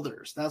 The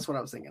elders. That's what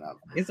I was thinking of.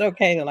 It's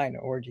okay to like the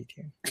orgy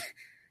too.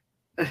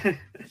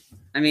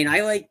 I mean,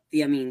 I like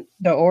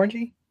the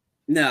orgy.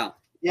 No.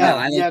 Yeah, no,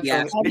 I like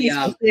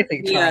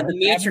the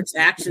Matrix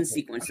action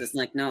sequences.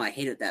 Like, no, I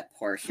hated that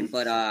portion.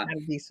 But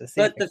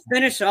to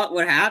finish up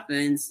what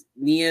happens,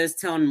 Neo's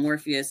telling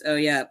Morpheus, "Oh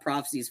yeah,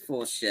 prophecy's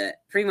full of shit."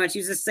 Pretty much, he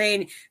was just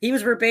saying, he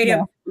was verbatim.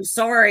 Yeah. I'm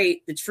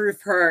sorry, the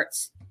truth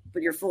hurts,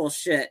 but you're full of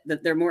shit.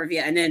 That they're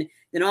Morpheus, and then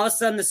all of a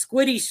sudden the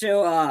Squiddies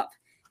show up,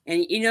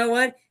 and you know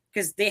what?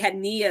 Because they had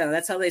Neo,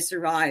 that's how they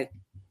survived.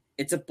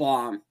 It's a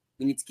bomb.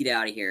 We need to get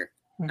out of here.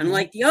 Mm-hmm.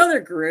 Unlike the other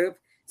group.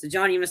 So,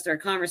 John, you missed our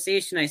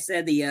conversation. I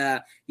said the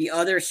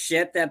other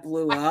ship that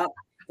blew up,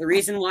 the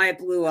reason why it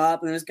blew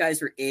up, and those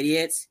guys were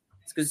idiots,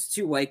 it's because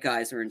 2 white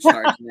guys were in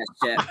charge of that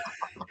ship.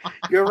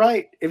 You're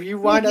right. If you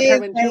wind up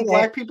having 2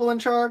 black people in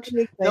charge,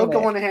 they'll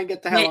go on ahead and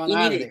get the hell on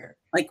out of there.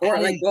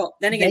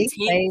 Then again,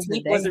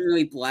 Tank wasn't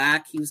really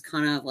black. He was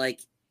kind of like,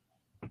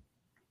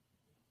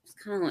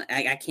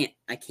 I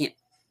can't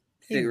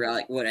figure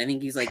out what. I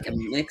think he's like a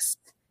mixed.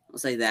 I'll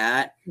say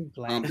that.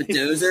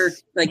 Bulldozer.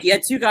 Like, you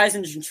had 2 guys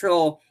in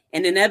control.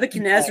 And the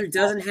Nebuchadnezzar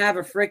doesn't have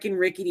a freaking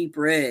rickety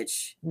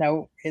bridge.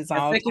 No, it's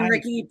all a freaking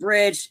rickety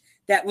bridge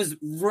that was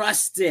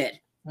rusted.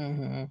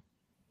 Mm-hmm.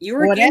 You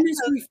were in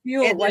this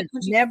field.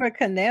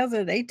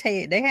 Nebuchadnezzar,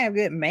 they have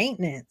good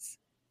maintenance.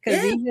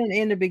 Because even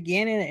in the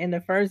beginning, in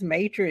the first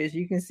Matrix,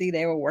 you can see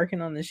they were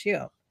working on the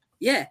ship.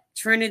 Yeah,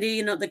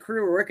 Trinity and the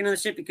crew were working on the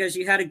ship because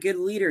you had a good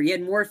leader. You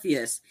had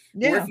Morpheus.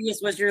 Yeah.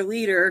 Morpheus was your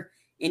leader,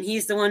 and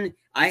he's the one.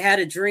 I had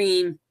a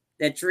dream.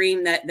 That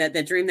dream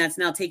that's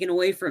now taken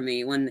away from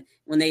me. When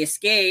they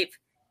escape,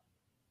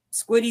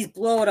 Squiddies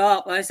blow it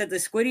up. I said the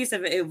Squiddies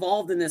have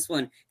evolved in this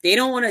one. They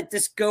don't want to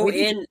just go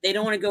in. They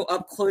don't want to go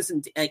up close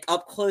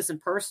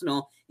and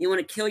personal. They want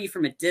to kill you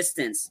from a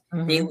distance.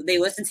 They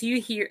listen to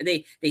you.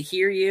 They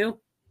hear you,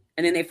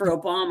 and then they throw a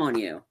bomb on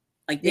you.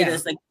 Like they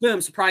just like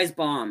boom, surprise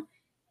bomb,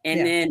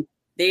 and then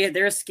they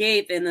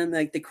escape, and then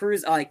like the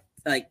crew's like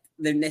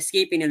they're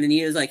escaping, and then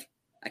he was like,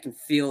 I can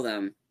feel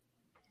them,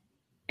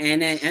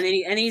 and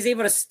then he's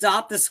able to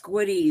stop the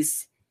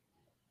Squiddies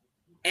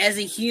as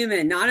a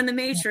human, not in the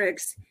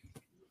Matrix.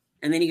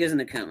 And then he goes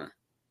into coma.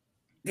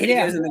 He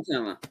goes into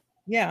coma.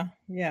 Yeah.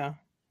 He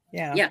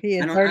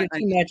exerted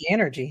too much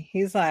energy.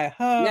 He's like,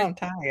 I'm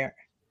tired.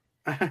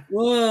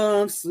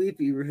 Whoa, I'm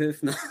sleepy, Riff.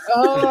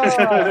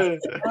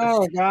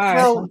 Oh gosh.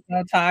 Well, I'm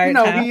so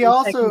tired. He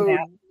also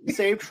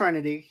saved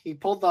Trinity. He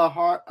pulled the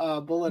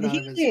bullet out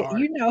of his heart.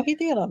 He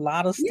did a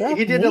lot of stuff.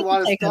 He did a lot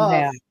of stuff.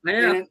 I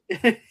know.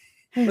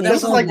 But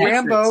this is like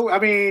Rambo. I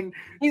mean,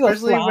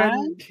 especially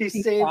when he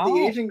saved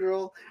the Asian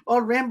girl.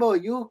 Oh, Rambo,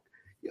 you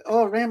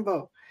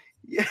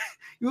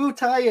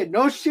tired?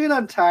 No shit,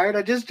 I'm tired.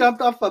 I just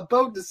jumped off a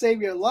boat to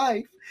save your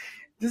life.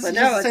 This is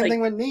just the same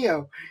thing with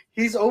Neo.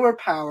 He's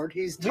overpowered.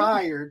 He's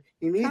tired.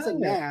 He needs a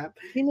nap.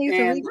 He needs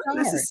to recharge. Not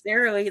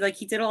necessarily. Like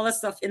he did all that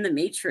stuff in the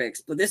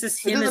Matrix, but this is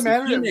him. It doesn't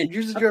matter. It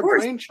uses your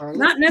brain, Charlie.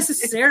 Not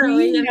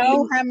necessarily. You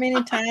know how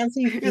many times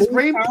his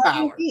brain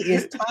power. He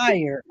is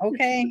tired.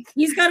 Okay.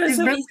 He's got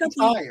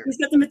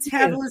the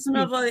metabolism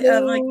of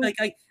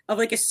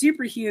a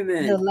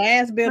superhuman. The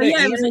last bit of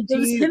energy it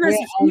was him as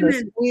a human.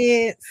 The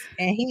squids,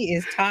 and he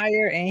is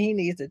tired, and he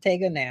needs to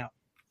take a nap.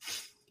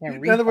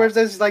 In other words,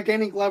 this is like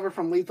Danny Glover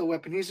from Lethal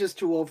Weapon. He's just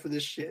too old for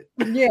this shit.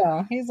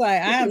 Yeah, he's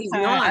like, I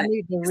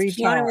need to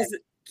recharge.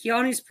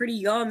 Keanu's pretty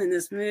young in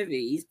this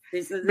movie.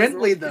 He's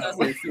mentally though.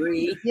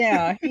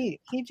 Yeah, he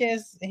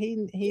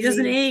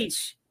doesn't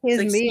age.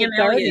 His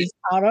mid-30s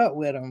caught up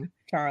with him.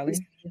 Charlie,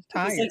 he's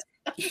tired.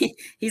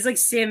 He's like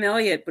Sam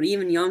Elliott, but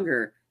even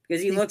younger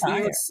because he looks.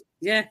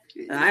 Yeah,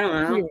 I don't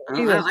know.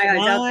 I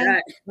doubt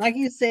that. Like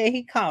you said,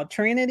 he called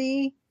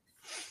Trinity,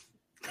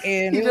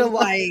 and it was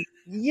like.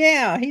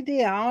 Yeah, he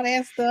did all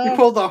that stuff. He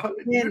pulled the last.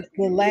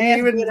 He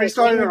even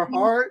restarted her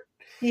heart.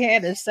 He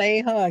had to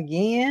save her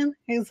again.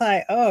 He's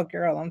like, "Oh,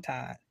 girl, I'm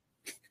tired."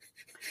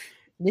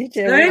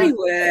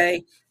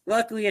 Anyway,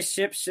 luckily a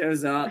ship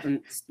shows up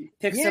and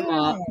picks him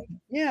up.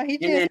 Yeah, he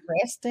just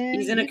resting.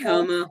 He's in a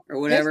coma or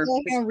whatever.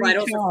 His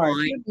vitals are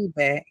fine. He'll be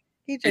back.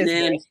 And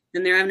then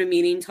they're having a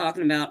meeting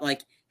talking about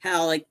like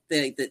how like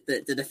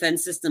the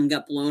defense system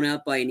got blown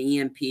up by an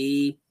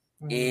EMP,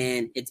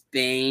 and it's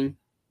Bane.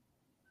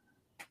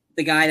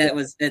 The guy that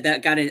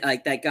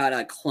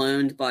got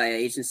cloned by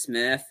Agent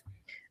Smith.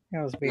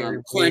 That was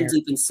very cloned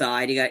deep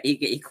inside. He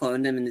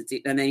cloned him,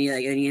 and then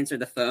he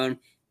answered the phone,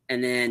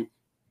 and then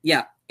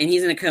and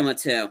he's in a coma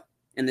too.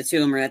 And the two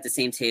of them are at the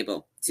same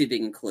table, Too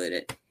Big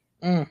included.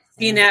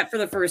 Seeing that for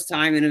the first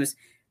time, and it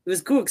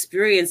was a cool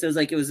experience. It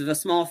was a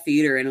small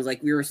theater, and it was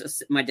like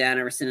my dad and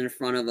I were sitting in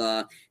front of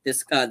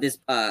this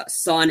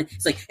son.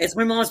 It's like, it's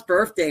my mom's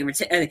birthday, and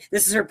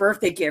this is her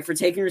birthday gift for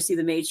taking her to see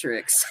The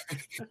Matrix.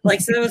 Like,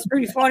 so it was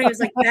pretty funny. It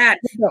was like that.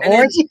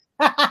 And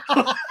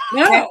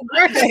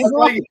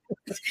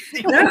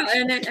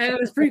it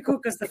was pretty cool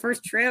because the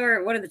first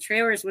trailer, one of the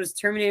trailers was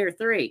Terminator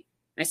 3.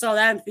 I saw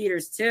that in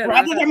theaters too.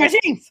 Rise of the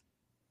Machines.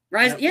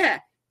 Yeah.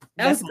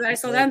 I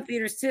saw that in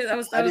theaters too. That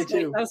was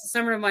the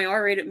summer of my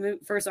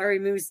first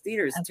R-rated movies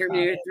theaters.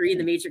 Terminator 3 and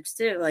The Matrix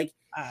 2. Like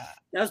that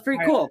was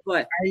pretty cool.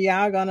 But are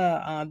y'all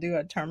gonna do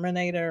a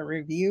Terminator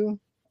review?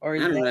 Or I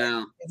don't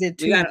know. Is it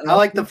too? I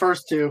like the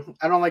first two.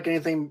 I don't like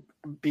anything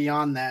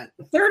beyond that.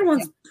 The third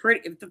one's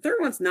The third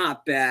one's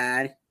not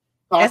bad.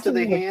 That's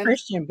the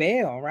Christian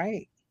Bale,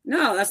 right?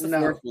 No, that's the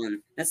fourth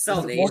one. That's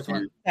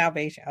Salvation.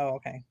 Salvation. Oh,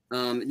 okay.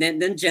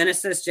 Then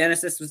Genesis.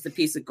 Genesis was the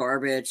piece of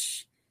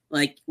garbage.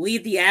 Like,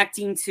 leave the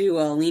acting to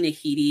Lena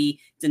Headey,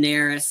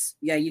 Daenerys.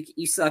 Yeah,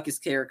 you suck as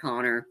Sarah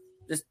Connor.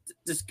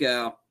 Just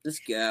go.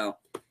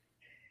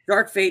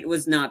 Dark Fate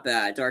was not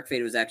bad. Dark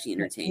Fate was actually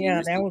entertaining.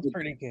 Yeah, that was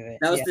pretty good.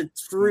 That was the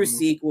true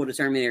sequel to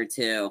Terminator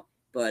 2.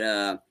 But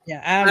I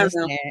don't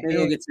know. Maybe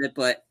we'll get to it.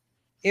 But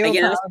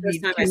again, that was the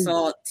first time I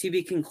saw it To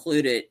Be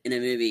concluded in a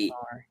movie.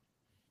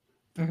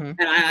 And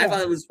I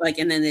thought it was like,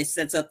 and then they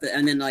sets up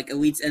and then like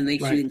elites and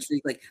makes you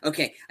intrigued. Like,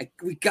 okay,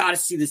 we got to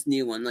see this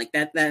new one. Like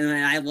that,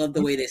 and I love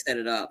the way they set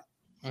it up.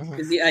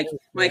 Because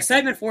my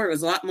excitement for it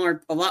was a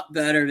lot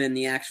better than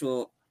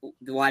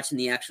watching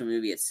the actual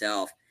movie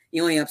itself. The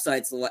only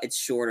upside is it's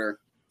shorter,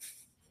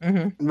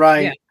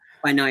 right?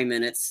 By 9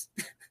 minutes.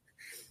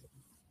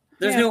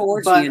 There's no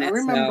orgy in it. I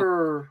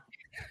remember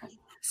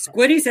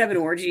Squiddies have an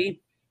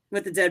orgy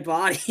with the dead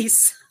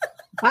bodies.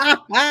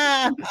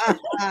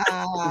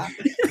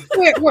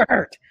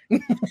 Squidward.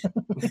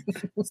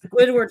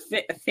 Squidward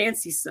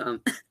fancy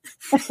some.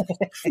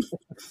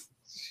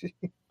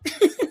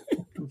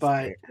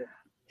 But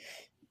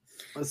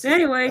so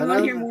anyway, if you want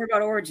to hear more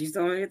about orgies,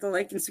 don't forget to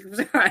like and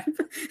subscribe.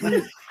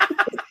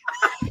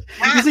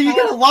 You see, you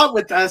get a lot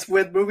with us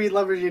with Movie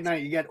Lovers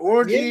Unite. You get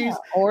orgies,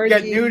 you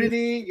get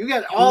nudity, you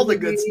get all the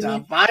good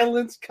stuff.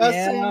 Violence,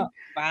 cussing.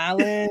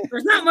 Violence.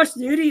 There's not much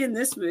nudity in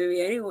this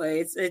movie anyway.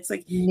 It's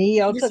like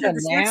Neo you just took have a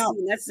the sex nap.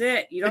 scene. That's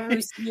it. You don't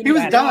really see He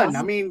was anything done. else.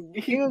 I mean,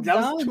 He was that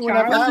done, was 2.5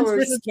 Charles. hours.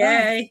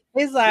 Risque.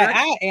 He's like,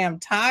 Right. I am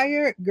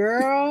tired,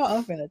 girl.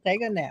 I'm gonna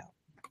take a nap.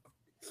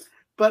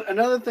 But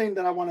another thing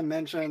that I want to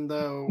mention,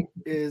 though,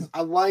 is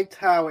I liked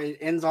how it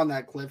ends on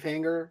that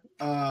cliffhanger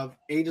of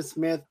Agent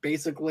Smith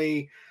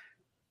basically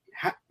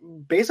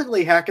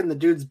hacking the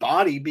dude's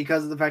body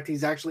because of the fact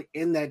he's actually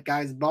in that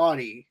guy's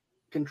body,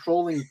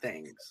 controlling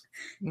things.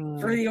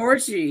 For the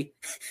orgy.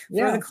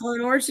 Yeah. For the clone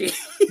orgy.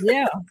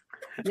 Yeah.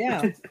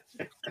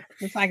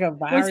 It's like a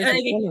virus.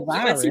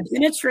 Once he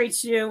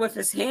penetrates you with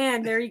his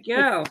hand, there you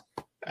go.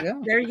 Yeah.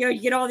 There you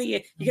go.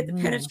 You get the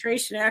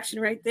penetration action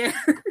right there.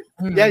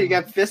 Yeah, you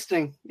got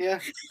fisting. Yeah.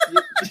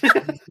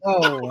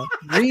 Oh,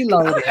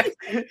 reloaded.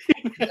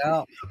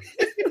 Yeah.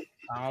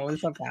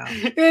 Always about.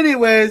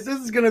 Anyways, this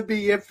is gonna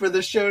be it for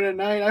the show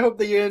tonight. I hope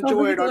that you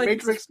enjoyed our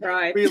Matrix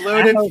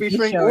Reloaded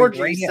featuring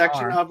orgy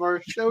section of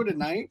our show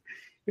tonight.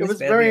 It was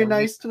very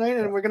nice tonight,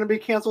 and we're gonna be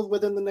canceled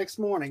within the next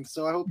morning.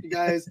 So I hope you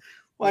guys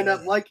wind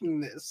up liking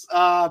this.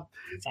 So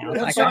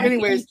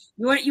anyways,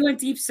 you went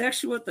deep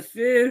sexual with the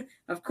food.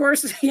 Of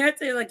course, you had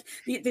to like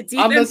the deep.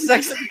 I'm the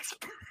sex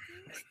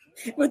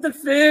with the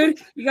food.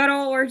 You got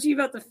all orgy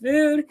about the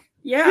food.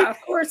 Yeah,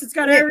 of course, it's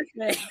got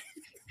everything.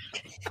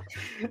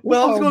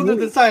 Well, I was going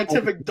through the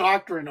scientific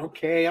doctrine,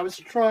 okay? I was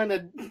trying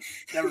to...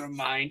 Never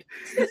mind.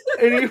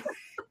 Anyways,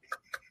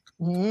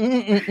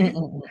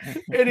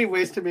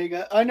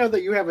 Tamika, I know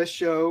that you have a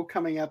show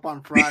coming up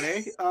on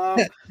Friday.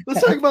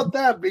 Let's talk about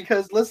that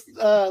because let's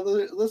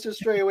just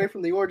stray away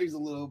from the orgies a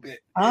little bit.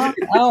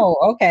 Oh,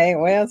 okay.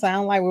 Well, it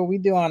sounds like what we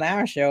do on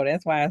our show.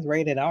 That's why it's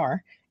rated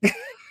R.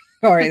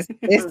 Or it's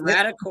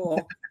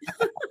radical.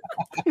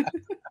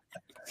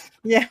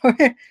 Yeah,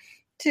 we're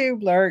two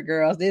Blurred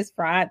Girls. This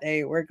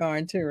Friday, we're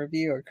going to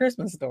review A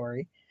Christmas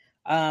Story.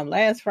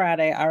 Last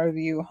Friday, I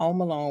reviewed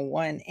Home Alone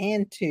 1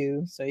 and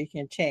 2, so you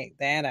can check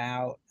that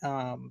out.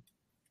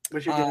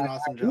 Which you did an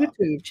awesome job.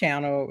 YouTube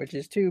channel, which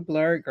is Two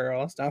Blurred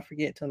Girls. Don't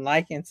forget to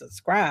like and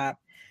subscribe.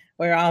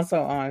 We're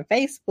also on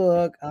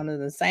Facebook under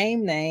the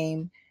same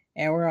name,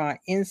 and we're on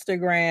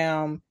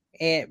Instagram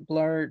at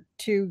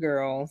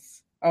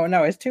Blurred2Girls. Oh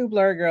no, it's Two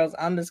Blurred Girls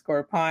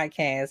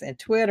 _podcast, and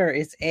Twitter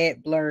is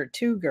at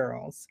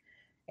Blurred2Girls.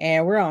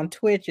 And we're on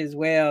Twitch as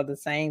well, the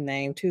same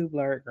name, Two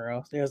Blurred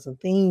Girls. There's a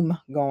theme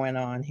going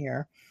on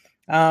here.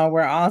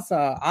 We're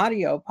also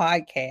audio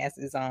podcast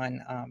is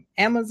on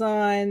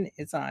Amazon.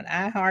 It's on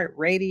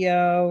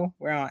iHeartRadio.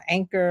 We're on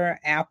Anchor,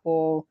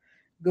 Apple,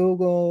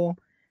 Google,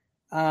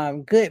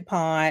 Good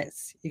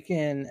Pods. You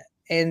can,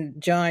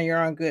 and John,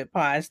 you're on Good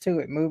Pods too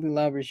at Movie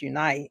Lovers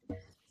Unite.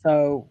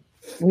 So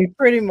we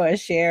pretty much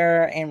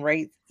share and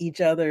rate each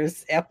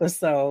other's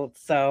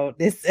episodes. So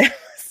this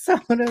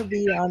episode will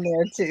be on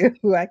there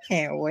too. I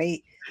can't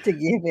wait to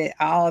give it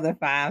all the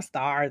 5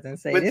 stars and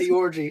say with this the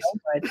orgies. So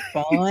much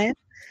fun.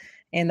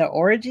 And the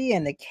orgy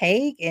and the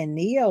cake and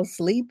Neo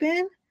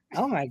sleeping.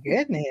 Oh my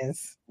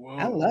goodness. Whoa.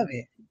 I love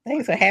it.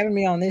 Thanks for having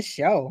me on this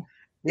show.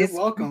 You're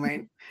welcome,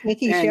 man.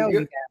 Kinky show you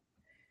got.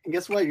 And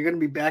guess what? You're going to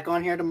be back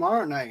on here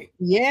tomorrow night.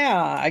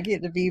 Yeah, I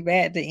get to be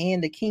back to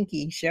end the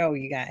kinky show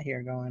you got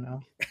here going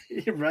on.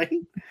 Right?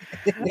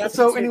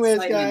 So anyways,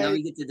 guys. Now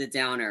we get to the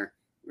downer.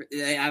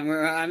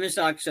 I'm just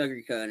not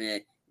sugarcoating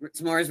it.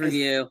 Tomorrow's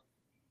review.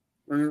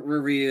 We're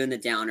reviewing the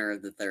downer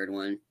of the third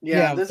one.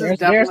 Yeah, this is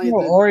definitely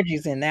there's no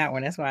orgies in that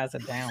one. That's why it's a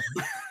downer.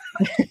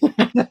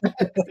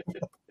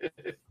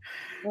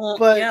 Well,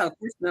 but, yeah, of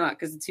course not,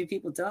 because the 2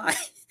 people die.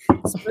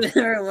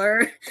 Spoiler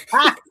alert.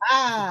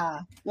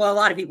 Well, a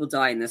lot of people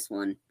die in this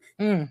one.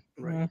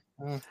 Right.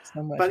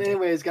 But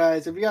anyways,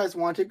 guys, if you guys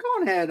want to, go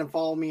ahead and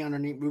follow me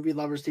underneath Movie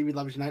Lovers, TV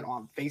Lovers Unite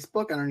on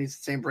Facebook, underneath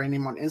the same brand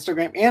name on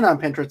Instagram and on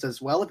Pinterest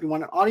as well. If you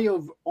want an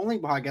audio-only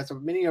podcast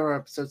of many of our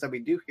episodes that we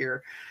do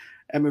here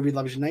at Movie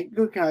Lovers Unite,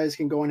 you guys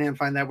can go ahead and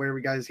find that wherever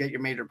you guys get your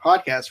major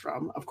podcasts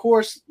from. Of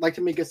course, like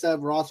Tamika said,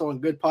 we're also on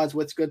Good Pods.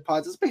 What's Good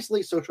Pods? It's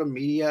basically social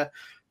media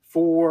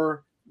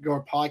for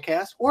your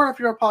podcast, or if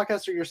you're a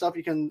podcaster yourself,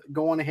 you can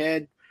go on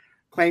ahead,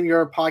 claim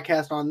your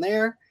podcast on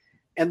there.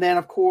 And then,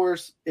 of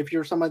course, if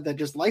you're someone that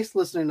just likes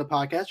listening to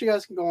podcasts, you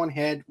guys can go on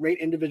ahead, rate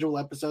individual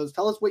episodes,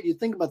 tell us what you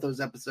think about those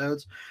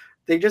episodes.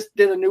 They just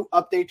did a new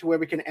update to where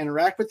we can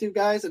interact with you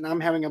guys, and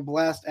I'm having a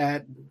blast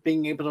at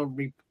being able to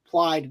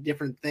reply to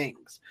different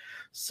things.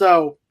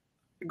 So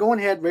go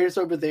ahead, rate us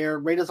over there.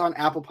 Rate us on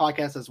Apple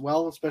Podcasts as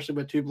well, especially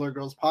with Two Blurred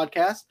Girls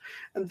podcast.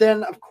 And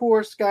then, of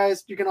course,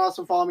 guys, you can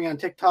also follow me on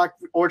TikTok,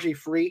 orgy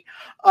free,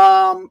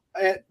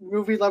 at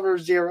Movie Lover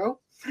 0.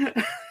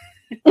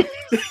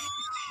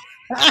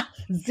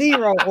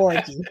 0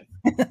 orgy.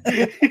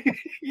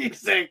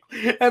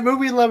 Exactly. At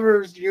Movie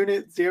Lovers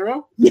Unit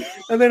 0.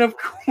 And then, of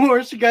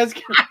course, you guys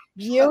can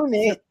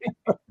Unit.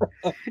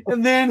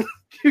 And then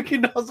you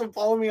can also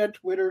follow me on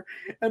Twitter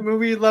at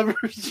Movie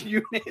Lovers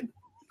Unit.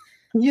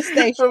 You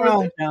stay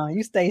strong, John.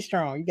 You stay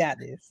strong. You got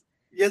this.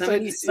 Yes, some of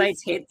these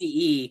sites hit the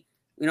E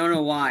We don't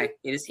know why.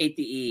 They just hate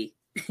the E.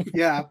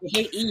 Yeah. They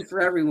hate E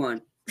for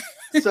everyone.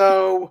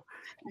 So,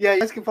 yeah,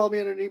 you guys can follow me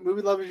underneath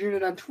Movie Lovers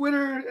Unit on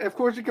Twitter. Of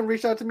course, you can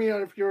reach out to me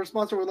if you're a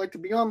sponsor or would like to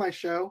be on my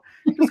show.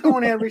 Just go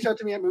ahead and reach out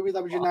to me at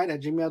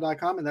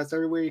movieloversunite@gmail.com, and that's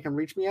everywhere you can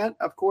reach me at.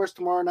 Of course,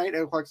 tomorrow night,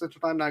 8 o'clock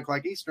Central Time, 9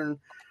 o'clock Eastern,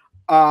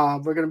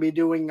 we're going to be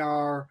doing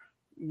our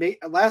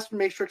last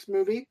Matrix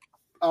movie,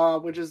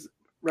 which is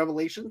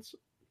Revelations.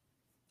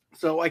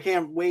 So I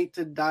can't wait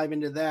to dive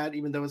into that,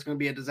 even though it's going to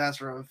be a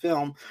disaster of a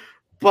film.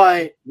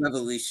 But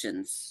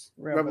Revolutions.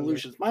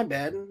 My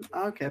bad.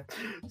 Okay.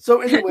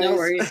 So, anyways, No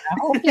worries. I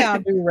hope y'all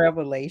do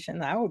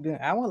Revelation. I would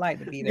like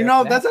to be there. You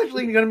know, that's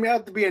actually going to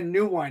have to be a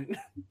new one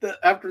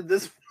after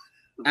this.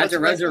 After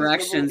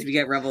Resurrections, we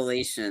get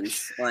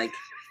Revelations. Like,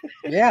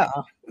 yeah.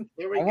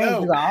 There we go.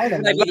 Like,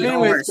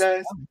 anyways,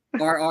 guys,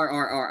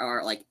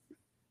 like,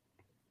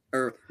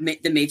 or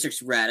the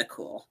Matrix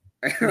Radical.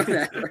 Or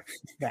whatever.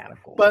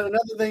 Radical. But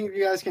another thing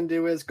you guys can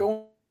do is go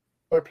on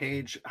our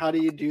page. How do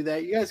you do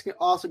that? You guys can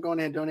also go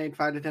ahead and donate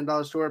 $5 to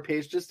 $10 to our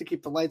page just to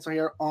keep the lights on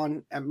here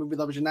on at Movie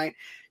Lovers Unite.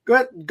 Go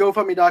at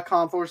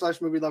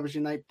GoFundMe.com/Movie Lovers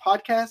Unite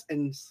podcast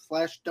and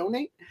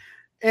 /donate.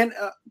 And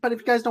but if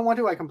you guys don't want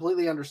to, I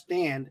completely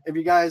understand. If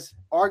you guys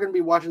are going to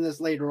be watching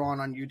this later on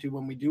YouTube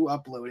when we do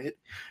upload it,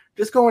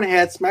 just go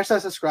ahead, smash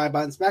that subscribe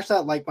button, smash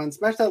that like button,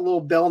 smash that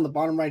little bell in the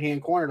bottom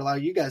right-hand corner to allow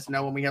you guys to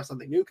know when we have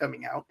something new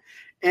coming out.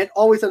 And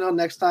always until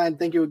next time,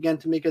 thank you again,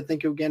 Tamika.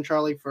 Thank you again,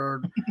 Charlie,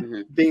 for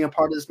being a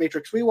part of this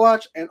Matrix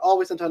rewatch. And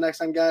always until next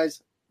time,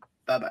 guys,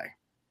 bye-bye.